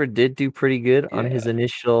Casper did do pretty good on his Yeah,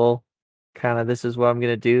 initial kind of. This is what I'm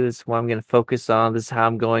gonna do. This is what I'm gonna focus on. This is how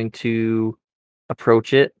I'm going to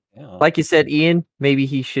approach it. yeah. Like you said, Ian, maybe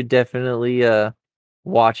he should definitely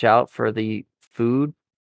watch out for the food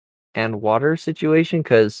and water situation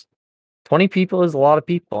because 20 people is a lot of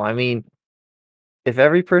people. I mean, if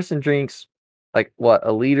every person drinks like what,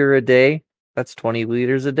 a liter a day, that's 20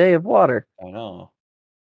 liters a day of water. I know.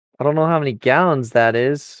 I don't know how many gallons that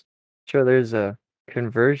is. Sure, there's a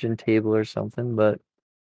conversion table or something, but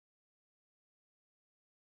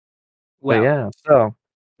Well, yeah. So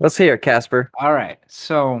let's hear it, Casper. all right.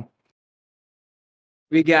 So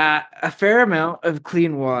we got a fair amount of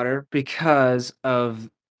clean water because of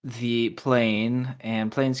the plane,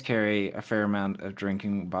 and planes carry a fair amount of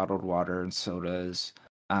drinking bottled water and sodas,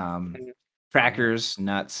 Yeah. crackers,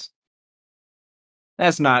 nuts.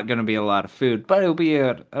 That's not going to be a lot of food, but it'll be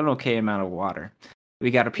an okay amount of water. We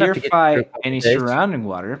got to Enough to get you through purify a couple any days. surrounding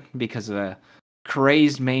water because of a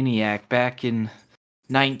crazed maniac back in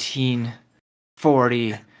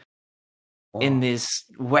 1940 in Whoa. this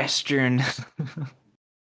western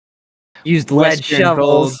Used lead western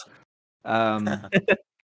gold shovels. um,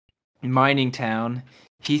 mining town.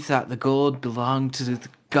 He thought the gold belonged to the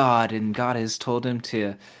God, and God has told him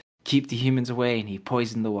to keep the humans away, and he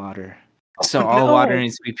poisoned the water. So all water No.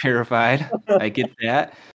 needs to be purified. I get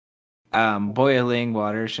that. Boiling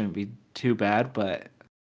water shouldn't be too bad, but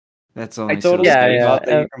that's I only so totally Yeah, safe. forgot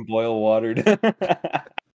that yeah. you can boil water.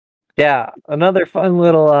 Yeah, another fun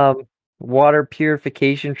little water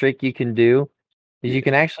purification trick you can do is you Yeah.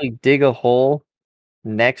 can actually dig a hole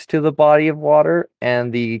next to the body of water,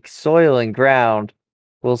 and the soil and ground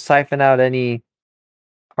will siphon out any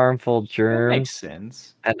harmful That makes germs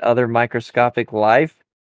sense. and other microscopic life.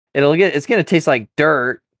 It's gonna taste like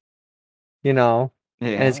dirt, you know, and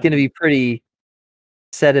Yeah. it's gonna be pretty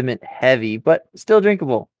sediment heavy, but still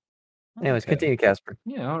drinkable. Anyways, Okay. continue, Casper.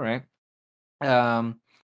 Yeah, all right. Um,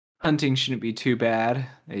 hunting shouldn't be too bad.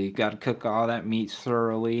 You got to cook all that meat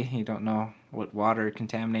thoroughly. You don't know what water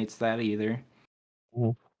contaminates that either.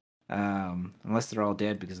 Mhm. Unless they're all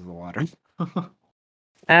dead because of the water.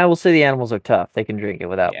 I will say the animals are tough. They can drink it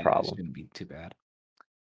without Yeah, it problem. shouldn't be too bad.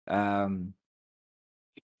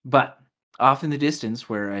 But off in the distance,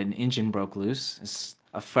 where an engine broke loose, is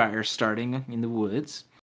a fire starting in the woods.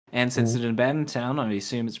 And since Mhm. it's an abandoned town, I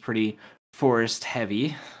assume it's pretty forest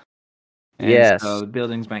heavy. And so Yes, the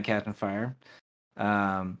buildings might catch on fire.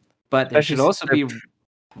 But there especially should since also be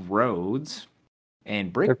roads and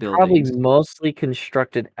they're brick probably buildings. mostly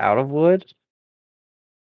constructed out of wood,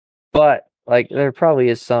 but like there probably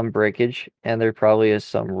is some breakage and there probably is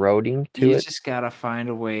some roading to You it. just gotta find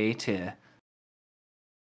a way to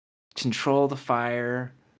control the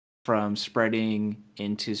fire from spreading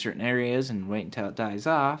into certain areas and wait until it dies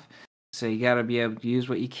off. So you gotta be able to use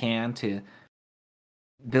what you can to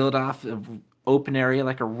build off an open area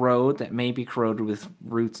like a road that may be corroded with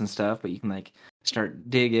roots and stuff, but you can like start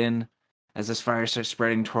digging as this fire starts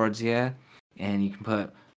spreading towards you, and you can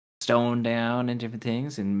put stone down and different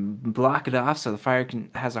things and block it off so the fire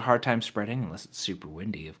has a hard time spreading unless it's super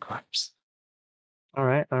windy, of course. All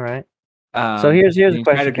right, all right. So here's And a you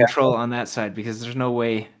try to question, control Casper. on that side because there's no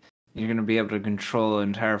way you're going to be able to control an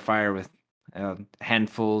entire fire with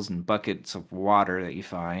handfuls and buckets of water that you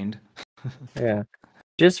find. Yeah.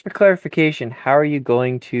 Just for clarification, how are you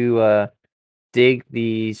going to dig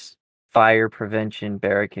these fire prevention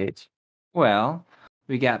barricades? Well,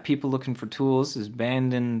 we got people looking for tools. There's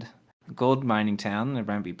abandoned gold mining town. There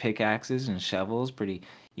might be pickaxes and shovels, pretty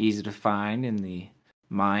easy to find in the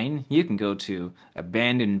mine. You can go to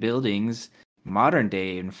abandoned buildings, modern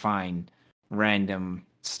day, and find random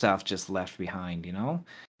stuff just left behind, you know?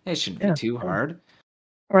 It shouldn't be too hard.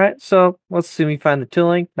 All right, so let's assume you find the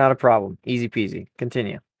tooling. Not a problem. Easy peasy.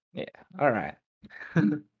 Continue. Yeah, all right.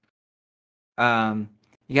 You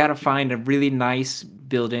got to find a really nice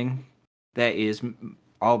building that is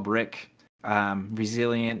all brick,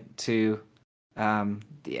 resilient to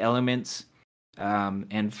the elements,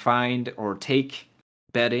 and find or take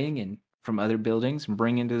bedding and from other buildings and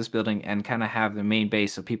bring into this building and kind of have the main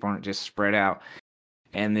base so people aren't just spread out.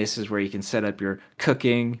 And this is where you can set up your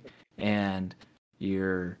cooking and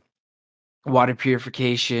your water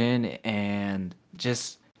purification and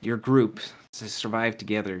just your group to survive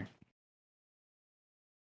together.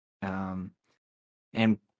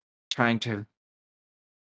 And trying to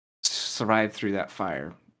survive through that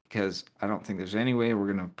fire, because I don't think there's any way we're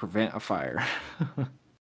going to prevent a fire.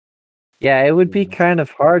 Yeah, it would be kind of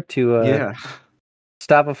hard to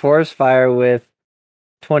stop a forest fire with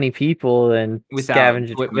 20 people and Without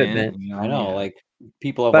scavenge equipment. I know, yeah. like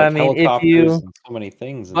people have But, like I mean, if helicopters you- and so many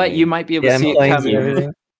things. And But you might be able to see it planes and coming.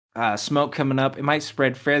 everything. Smoke coming up. It might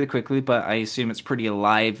spread fairly quickly, but I assume it's pretty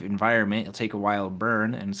alive environment. It'll take a while to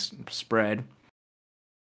burn and spread.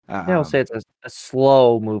 Yeah, I'll say it's a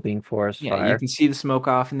slow moving forest Yeah, fire. you can see the smoke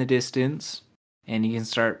off in the distance, and you can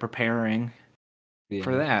start preparing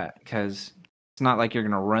for that, because it's not like you're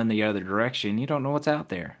going to run the other direction. You don't know what's out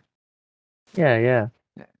there. Yeah.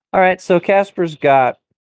 All right, so Casper's got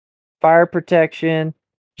fire protection.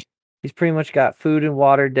 He's pretty much got food and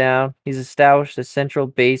water down. He's established a central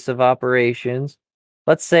base of operations.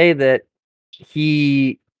 Let's say that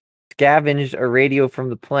he scavenged a radio from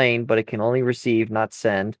the plane, but it can only receive, not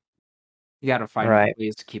send. You got to find Right.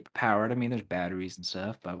 ways to keep it powered. I mean, there's batteries and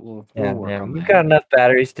stuff, but we'll Yeah, work on you've that. got enough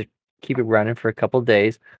batteries to keep it running for a couple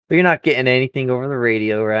days, but you're not getting anything over the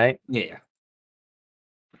radio, right? Yeah.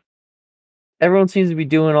 Everyone seems to be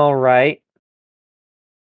doing all right.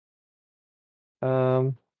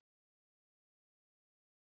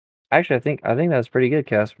 Actually, I think that's pretty good,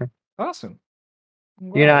 Casper. Awesome.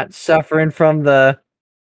 You're not suffering from the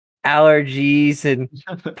allergies and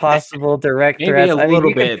possible direct Maybe threats. a I mean, little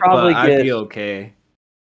you could bit, probably but I'd get be okay.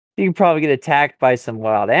 you can probably get attacked by some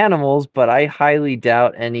wild animals, but I highly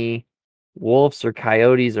doubt any wolves or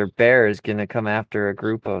coyotes or bears gonna come after a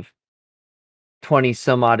group of 20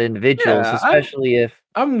 some odd individuals, Yeah, especially if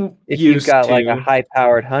I'm you've used got like a to. high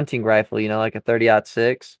powered hunting rifle, like a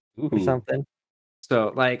 30-06 or Ooh. something.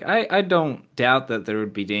 So, like, I don't doubt that there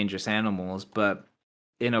would be dangerous animals, but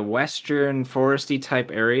in a western foresty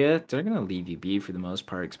type area, they're gonna leave you be for the most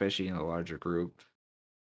part, especially in a larger group.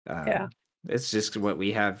 Yeah. It's just what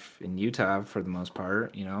we have in Utah for the most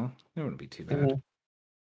part. It wouldn't be too bad.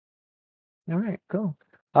 All right, cool.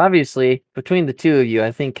 Obviously, between the two of you,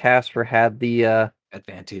 I think Casper had the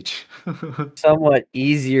Advantage. somewhat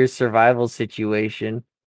easier survival situation.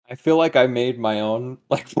 I feel like I made my own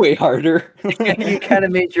like way harder. You kind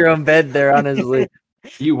of made your own bed there, honestly.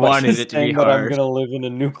 You By wanted just it to be saying that I'm hard. gonna live in a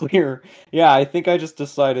nuclear. Yeah, I think I just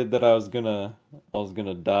decided that I was gonna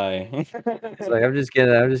die. It's like I'm just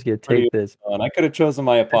gonna Pretty take this. fun. I could have chosen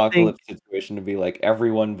my apocalypse situation to be like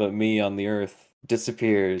everyone but me on the earth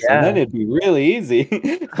disappears, and then Yeah. it'd be really ezy.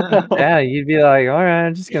 Yeah, you'd be like, all right,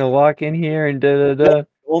 I'm just gonna walk in here and da.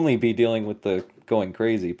 Only be dealing with the going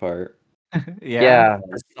crazy part. Yeah,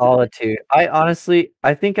 the solitude. I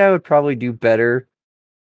think I would probably do better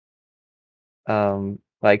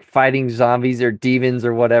like fighting zombies or demons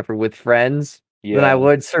or whatever with friends than I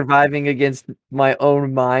would surviving against my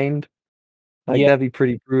own mind. Like that'd be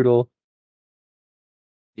pretty brutal.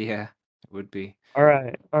 Yeah, it would be. All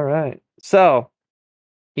right. So,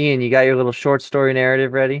 Ian, you got your little short story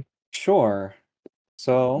narrative ready? Sure.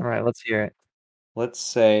 So, all right, let's hear it. Let's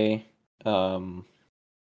say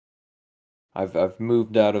I've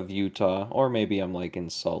moved out of Utah, or maybe I'm like in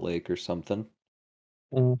Salt Lake or something.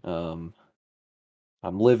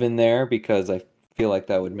 I'm living there because I feel like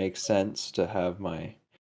that would make sense to have my.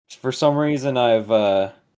 For some reason,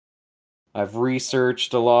 I've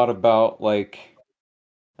researched a lot about like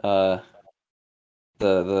the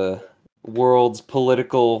world's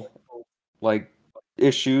political like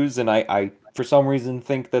issues, and I for some reason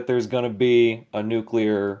think that there's gonna be a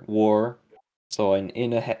nuclear war. So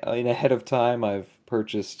in ahead of time, I've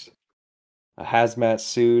purchased a hazmat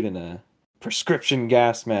suit and a prescription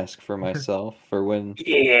gas mask for myself for when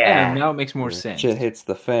Yeah, now it makes more sense. shit hits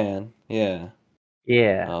the fan. Yeah.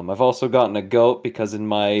 Yeah. I've also gotten a goat because in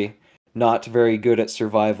my not very good at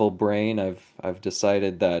survival brain, I've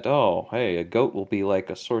decided that, oh, hey, a goat will be like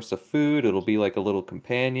a source of food. It'll be like a little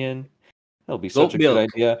companion. It'll be such Goat a good milk.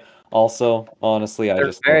 idea. Also, honestly, I They're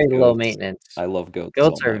just very love low goats. maintenance. I love goats so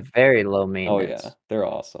Goats are much. very low Oh yeah, maintenance. they're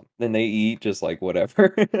awesome. And they eat just like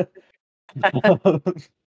whatever.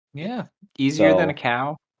 Yeah. Easier than a So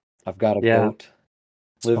cow. I've got a Yeah, goat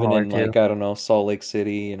living smaller in too. like, I don't know, Salt Lake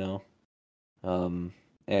City, and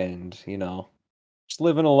just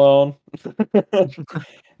living alone.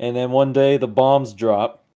 And then one day the bombs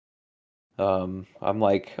drop. I'm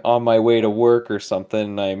like on my way to work or something,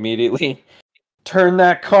 and I immediately turn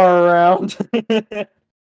that car around,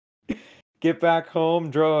 get back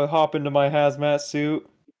home, hop into my hazmat suit,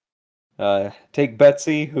 take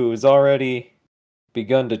Betsy, who's already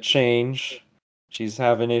begun to change. She's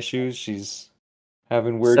having issues. She's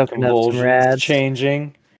having weird Soaking up some convulsions, rads.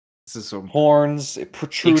 changing, This is some horns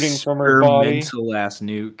protruding from her body. experimental ass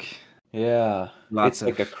nuke. Yeah, Lots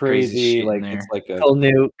it's like of a crazy crazy, shit in like it's there. like a Cool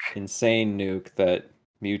nuke. insane nuke that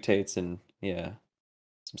mutates, and yeah,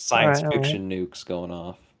 some All science right, all right. fiction nukes going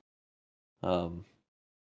off. Um,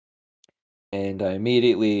 and I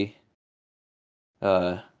immediately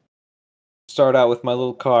uh start out with my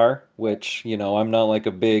little car, which, I'm not like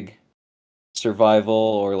a big survival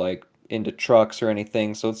or like into trucks or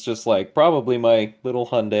anything, so it's just like probably my little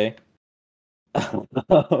Hyundai.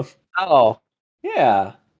 Oh,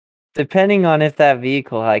 Yeah. depending on if that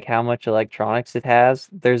vehicle, like how much electronics it has,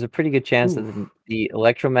 there's a pretty good chance that Oof. the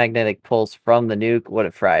electromagnetic pulse from the nuke would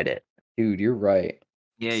have fried it. Dude, you're right.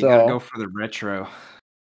 Yeah, you gotta go So, for the retro.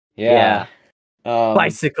 yeah. Yeah, Um,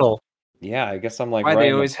 bicycle. yeah, I guess I'm like Why they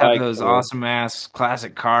riding a always have bike those for awesome ass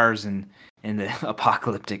classic cars in the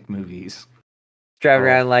apocalyptic movies. Driving oh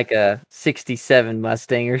around like a '67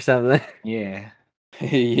 Mustang or something. Yeah.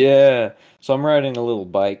 yeah. So I'm riding a little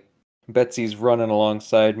bike. Betsy's running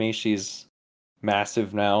alongside me. She's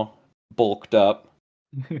massive now, bulked up.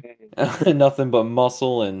 Nothing but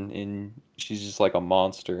muscle, and she's just like a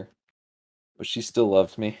monster. But she still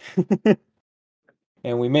loves me.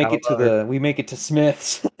 And Gotta love her. we make it to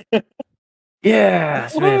Smith's. Yeah,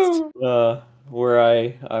 Smiths. Where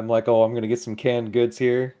I'm like, oh, I'm gonna get some canned goods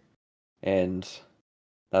here, and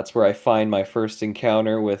that's where I find my first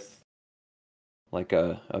encounter with like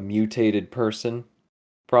a mutated person.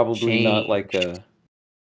 Probably Changed.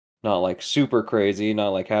 not like super crazy, not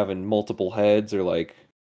like having multiple heads or like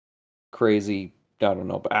crazy, I don't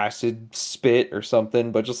know, acid spit or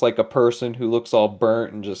something, but just like a person who looks all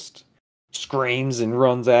burnt and just screams and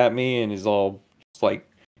runs at me and is all just like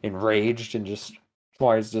enraged and just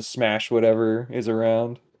tries to smash whatever is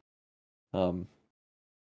around. Um,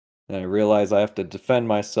 and I realize I have to defend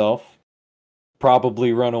myself,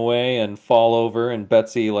 probably run away and fall over, and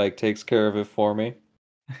Betsy like takes care of it for me.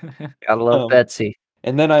 Gotta love Um, Betsy.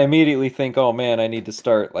 and then I immediately think, oh man, I need to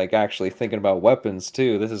start like actually thinking about weapons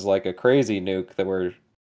too. This is like a crazy nuke that we're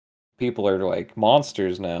people are like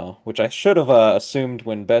monsters now, which I should have assumed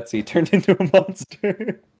when Betsy turned into a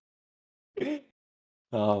monster.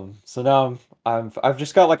 So now I've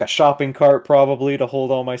just got like a shopping cart probably to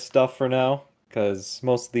hold all my stuff for now, because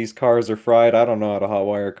most of these cars are fried. I don't know how to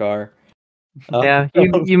hotwire a car. Yeah,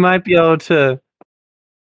 you might be able to,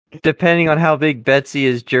 depending on how big Betsy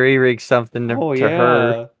is, jury rig something oh to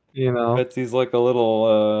her. yeah, You know, Betsy's like a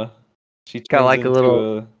little she got turns like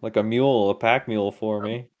into a mule, a pack mule for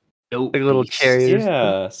me. a Dope little beast. chariot or something.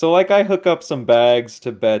 Yeah, so like I hook up some bags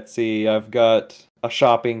to Betsy. I've got a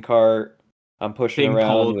shopping cart I'm pushing Being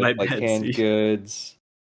around pulled with by like canned Betsy. goods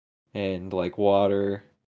and like water,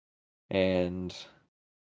 and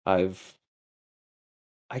I've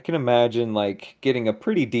I can imagine like getting a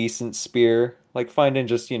pretty decent spear, like finding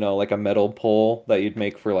just, like a metal pole that you'd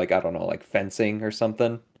make for like, I don't know, like fencing or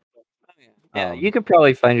something. Yeah, Um you could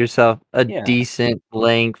probably find yourself a yeah. decent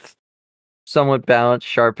length, somewhat balanced,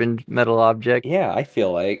 sharpened metal object. Yeah, I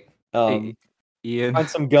feel like Hey, Ian, find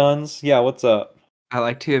some guns. Yeah, what's up? I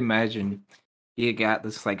like to imagine you got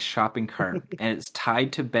this like shopping cart and it's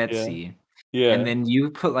tied to Yeah. Betsy. And Yeah. then you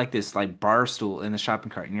put like this like bar stool in the shopping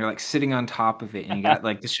cart and you're like sitting on top of it and you got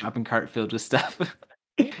like the shopping cart filled with stuff.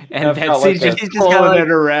 And I've got like Betsy's a just He's just got pulling like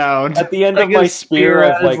it around. at the end of like a my spear, spear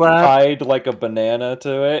I've on his like lap. tied like a banana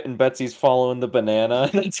to it, and Betsy's following the banana.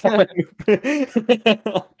 And that's how I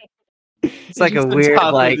move. It's He's like a just on weird top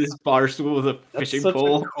of like this bar stool with a That's fishing such a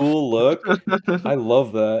pole. cool look. I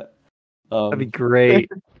love that. that'd be Um,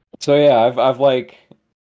 great. so yeah, I've like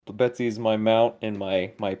Betsy's my mount and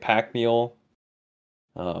my pack mule.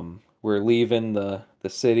 We're leaving the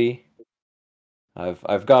city.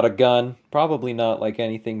 I've got a gun, probably not like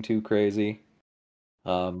anything too crazy.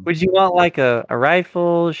 Um, Would you want like a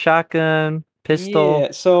rifle, shotgun, pistol?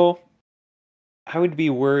 yeah, so I would be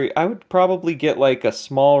worried. I would probably get like a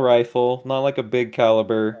small rifle, not like a big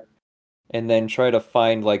caliber, and then try to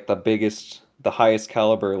find like the highest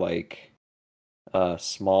caliber, like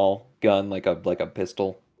small gun, like a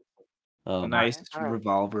pistol. A Um, nice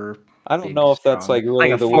revolver, I don't big, know if that's strong. like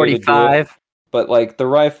Like really a the way to do it, 45. but like the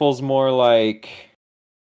rifle's more like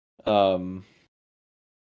um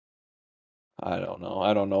I don't know.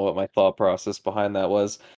 I don't know what my thought process behind that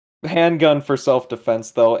was. Handgun for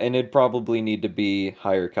self-defense though, and it'd probably need to be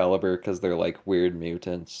higher caliber because they're like weird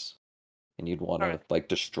mutants, and you'd want to like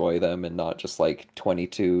destroy them and not just like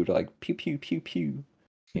 22 to like pew pew pew pew,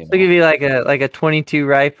 you They'll know. give you like a 22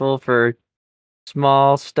 rifle for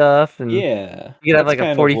small stuff, and Yeah, you could have that's like a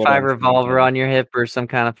kind of what 45 I'm revolver thinking. on your hip or some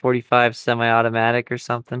kind of 45 semi-automatic or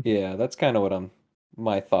something. Yeah, that's kind of what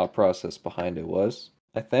my thought process behind it was,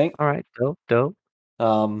 I think. All right, dope, dope.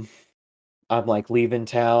 Um, I'm like leaving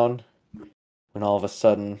town when all of a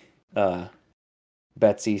sudden uh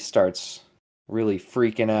Betsy starts really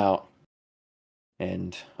freaking out,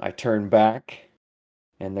 and I turn back,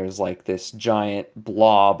 and there's like this giant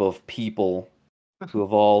blob of people who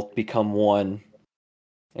have all become one,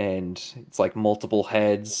 and it's like multiple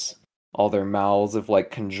heads. All their mouths have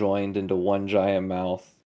like conjoined into one giant mouth,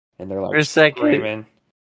 and they're For like a second, screaming.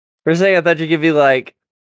 I thought you'd give you like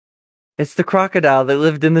it's the crocodile that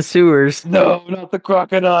lived in the sewers. No, not the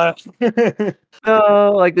crocodile.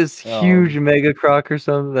 No, like this huge um, mega croc or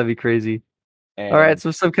something. That'd be crazy. All right, and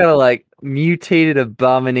so some kind of like mutated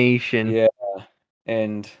abomination. yeah,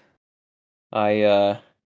 and I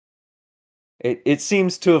it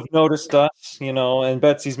seems to have noticed us, and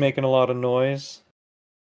Betsy's making a lot of noise.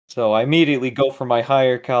 So I immediately go for my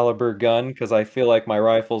higher caliber gun because I feel like my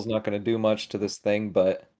rifle's not going to do much to this thing,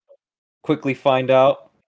 but quickly find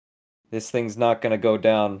out this thing's not going to go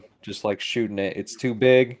down just like shooting it. It's too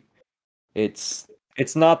big. It's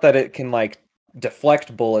it's not that it can like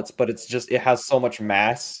deflect bullets, but it's just it has so much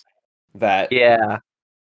mass that Yeah,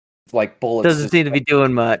 like bullets doesn't just seem to be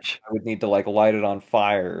doing much. I would need to like light it on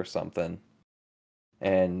fire or something.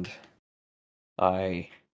 And I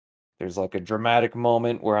there's like a dramatic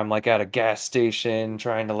moment where I'm like at a gas station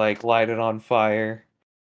trying to like light it on fire,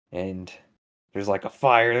 and there's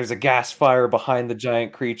a gas fire behind the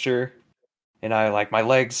giant creature, and I like my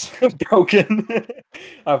legs broken.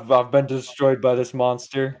 I've been destroyed by this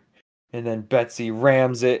monster. And then Betsy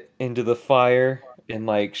rams it into the fire, and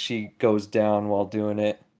like she goes down while doing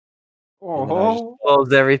it. And then I just Oh,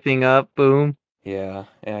 Blows everything up. Boom. Yeah,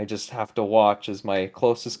 and I just have to watch as my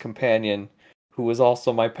closest companion, who was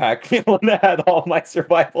also my pack mule and had all my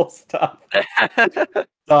survival stuff,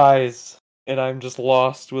 dies, and I'm just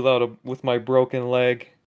lost with my broken leg.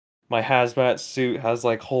 My hazmat suit has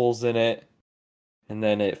like holes in it, and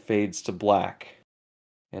then it fades to black,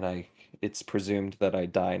 and it's presumed that I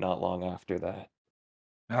die not long after that.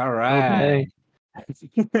 all Oh right.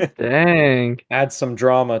 dang, dang. Add some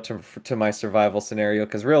drama to my survival scenario,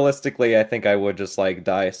 because realistically, I think I would just like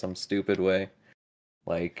die some stupid way,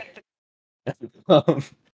 like um,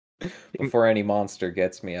 before any monster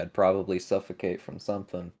gets me. I'd probably suffocate from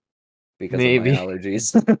something because of my Maybe.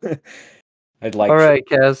 allergies. I'd All like right,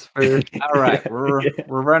 Casper. All right, yeah, we're yeah.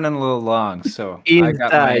 we're running a little long, so I Ian's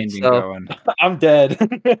got my died, ending so going. I'm dead.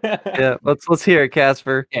 yeah. Let's hear it,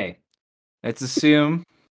 Casper. Okay, let's assume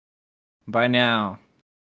by now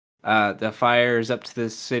the fire is up to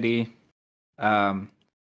this city. Um,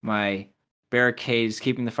 my barricade is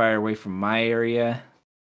keeping the fire away from my area.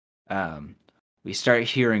 Um, we start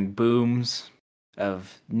hearing booms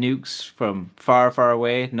of nukes from far, far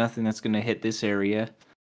away. Nothing that's going to hit this area.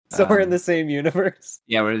 So we're in the same universe.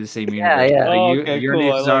 Yeah, we're in the same Yeah, universe. yeah. So Oh, okay, your cool.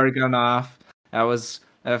 nuke I has like. already gone off. That was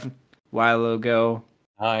a while ago.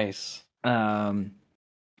 Nice. Um,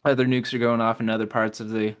 Other nukes are going off in other parts of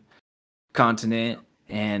the continent,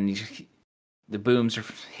 and the booms are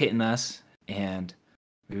hitting us, and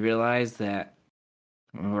we realize that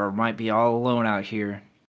we might be all alone out here,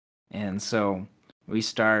 and so we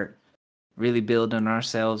start really building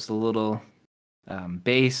ourselves a little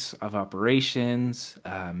base of operations,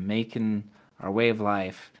 making our way of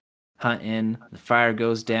life, hunting. The fire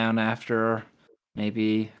goes down after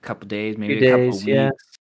maybe a couple days, Few maybe a couple days, yeah. weeks.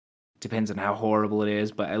 Depends on how horrible it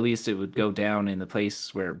is, but at least it would go down in the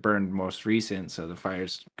place where it burned most recent, so the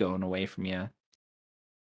fire's going away from you.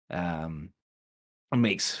 It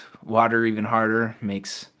makes water even harder,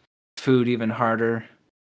 makes food even harder.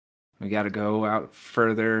 We got to go out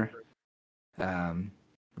further, um,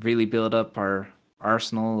 really build up our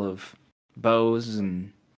arsenal of bows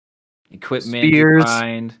and equipment to Spears.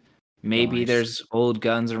 find. Maybe Nice. there's old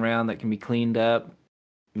guns around that can be cleaned up.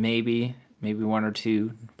 Maybe one or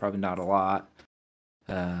two, probably not a lot.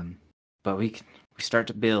 Um, But we start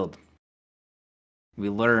to build. We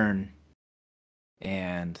learn,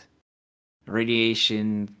 and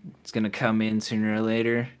radiation is gonna come in sooner or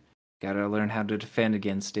later. Gotta learn how to defend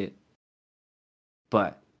against it.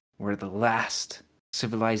 But we're the last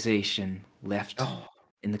civilization left Oh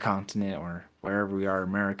in the continent or wherever we are,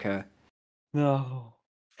 America, no.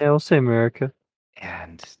 Yeah, we'll say America.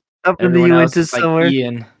 and Up in the everyone you else into is like somewhere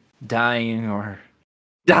Ian, dying or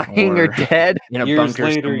dying or dead. in a Years bunker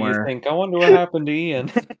later, you somewhere. think, I wonder what happened to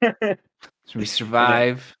Ian. So we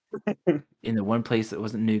survive in the one place that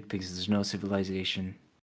wasn't nuked because there's no civilization.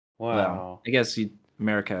 Wow. Well, I guess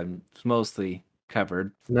America is mostly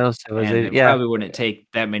covered, No and civilization. it Yeah. probably wouldn't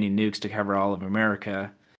take that many nukes to cover all of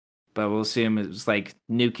America. But we'll assume it was like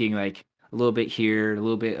nuking like a little bit here, a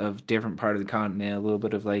little bit of different part of the continent, a little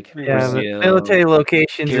bit of like Yeah, but Brazil, military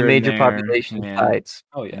locations here and and major there, population and sites.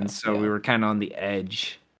 Oh yeah. and so we were kind of on the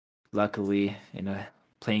edge. Luckily, in a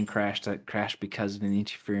plane crash that crashed because of an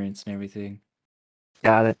interference and everything.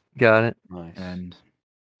 Got it. Got it. nice. And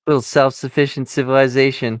Little self-sufficient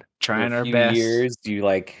civilization. For trying a our few best, years, you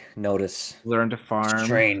like notice learn to farm.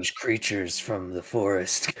 strange creatures from the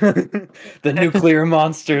forest, the nuclear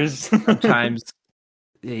monsters. Sometimes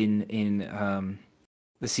in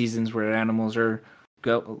the seasons where animals are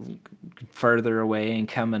go further away and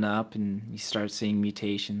coming up, and you start seeing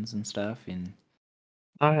mutations and stuff, and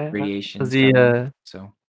All right. radiation's The coming.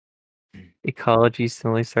 So, ecology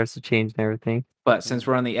slowly starts to change and everything. but since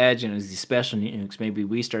we're on the edge and it's these special nukes, maybe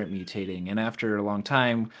we start mutating, and after a long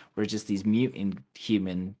time, we're just these mutant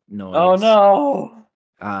humanoids. Oh no!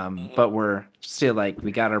 But we're still like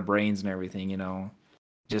we got our brains and everything,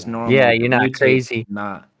 just normal. Yeah, but you're not mutate, crazy.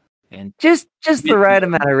 not and Just the right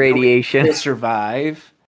amount of radiation. We'll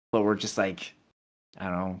survive, but we're just like, I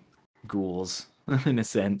don't know, ghouls in a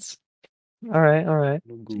sense. All right. All right.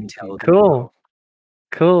 Intelligent. Cool.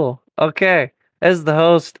 Cool. Okay. As the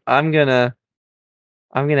host, I'm gonna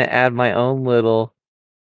add my own little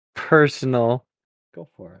personal Go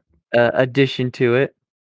for it. addition to it.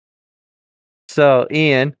 So,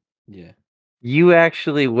 Ian, Yeah. you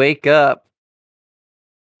actually wake up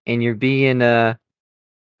and you're being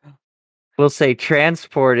we'll say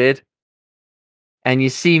transported, and you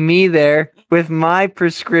see me there with my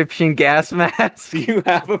prescription gas mask. Do you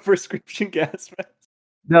have a prescription gas mask?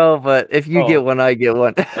 No, but if you get one, I get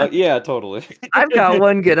one. Yeah, totally. I've got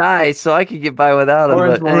one good eye, so I could get by without him.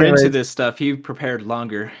 Oren's But more into anyways, this stuff. He prepared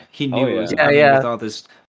longer. He knew Oh, it was yeah. coming Yeah. with all this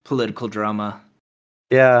political drama,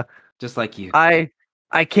 yeah, just like you.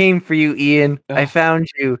 I came for you, Ian. I Ugh. found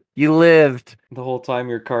you. You lived. The whole time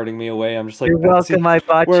you're carting me away, I'm just like, You're Betsy, welcome. I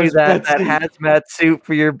bought you where's that Betsy? hazmat suit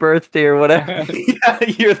for your birthday or whatever. Yeah,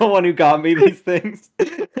 you're the one who got me these things.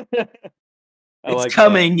 It's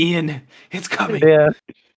coming, Ian. It's coming. Yeah.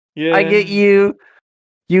 Yeah. I get you.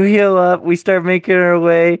 You heal up. We start making our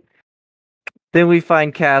way. Then we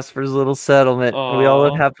find Casper's little settlement. And we all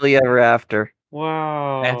live Aw. happily ever after.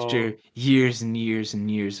 Wow. After years and years and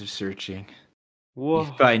years of searching, Whoa.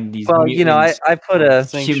 you find these Well, you know, I put a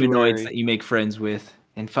humanoids that you make friends with,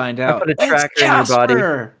 and find out put a "It's tracker in your body."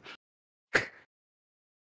 Casper!"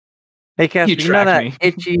 Hey Casper, you know tracked that me.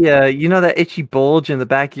 itchy itchy bulge in the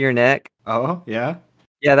back of your neck? Oh yeah.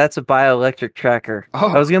 Yeah, that's a bioelectric tracker. Oh.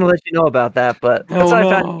 I was gonna let you know about that, but that's Oh, how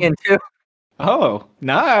I found no. you in too. Oh,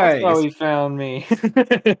 That's how nice. he found me.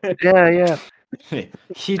 Yeah.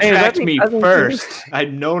 He Hey, tracked I me think you- first.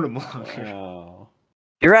 I'd known him longer. Wow.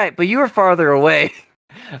 You're right, but you were farther away.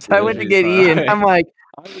 So I went to get Really Ian. far. I'm like,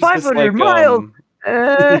 I was just 500 miles.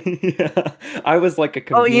 yeah. I was like a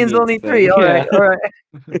Oh, Ian's convenience only thing. 3. All Yeah.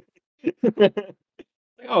 right.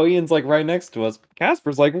 Oh, Ian's like right next to us.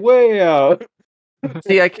 Casper's like way out.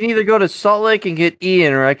 See, I can either go to Salt Lake and get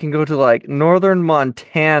Ian, or I can go to like northern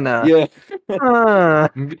Montana. Yeah.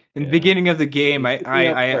 In the beginning of the game, I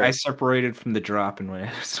fair. separated from the drop and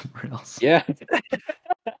went somewhere else. Yeah.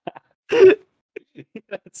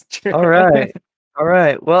 That's true. All right.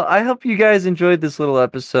 Well, I hope you guys enjoyed this little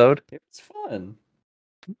episode. It was fun.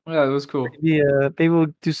 Yeah, it was cool. Maybe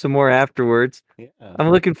we'll do some more afterwards. Yeah.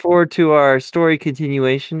 I'm looking forward to our story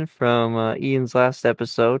continuation from Ian's last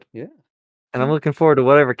episode. Yeah. And I'm looking forward to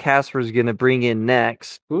whatever Casper's going to bring in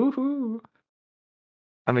next. Woohoo!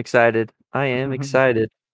 I'm excited. I am excited.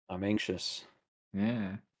 I'm anxious.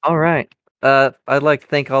 Yeah. All right. I'd like to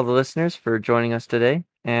thank all the listeners for joining us today,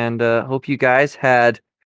 and hope you guys had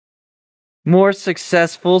more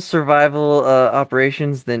successful survival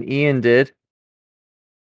operations than Ian did.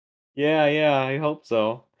 Yeah, I hope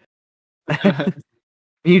so.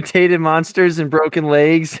 Mutated monsters and broken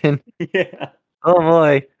legs, and Yeah. oh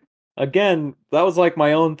boy. Again, that was like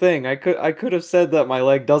my own thing. I could have said that my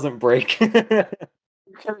leg doesn't break.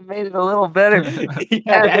 Could have made it a little better. That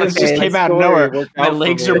That's just okay. came out of Story nowhere. worked My out for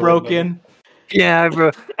legs me a are little better. broken. Yeah,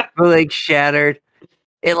 bro. My leg shattered.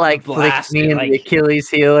 It like flicked me Blasted, in the like- Achilles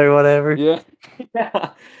heel or whatever. Yeah.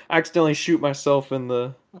 I accidentally shoot myself in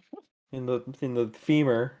the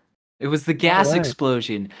femur. It was the gas Alright.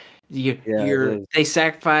 explosion. Yeah, it was. They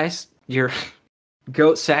sacrificed your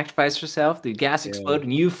goat sacrificed herself. The gas Yeah. exploded,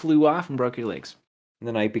 and you flew off and broke your legs. And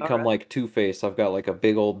then I become like Two-Face. I've got like a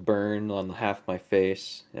big old burn on half my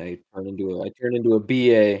face. I turn into a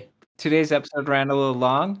BA. Today's episode ran a little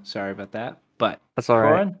long. Sorry about that, but That's all right.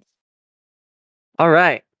 Corin, All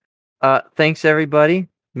right. Thanks everybody.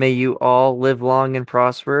 May you all live long and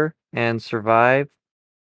prosper and survive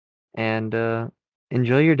and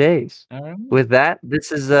enjoy your days. all right. With that,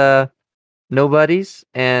 this is Nobody's,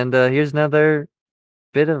 and here's another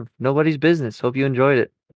bit of Nobody's Business. Hope you enjoyed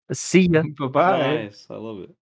it. See ya. Bye-bye. Nice. I love it.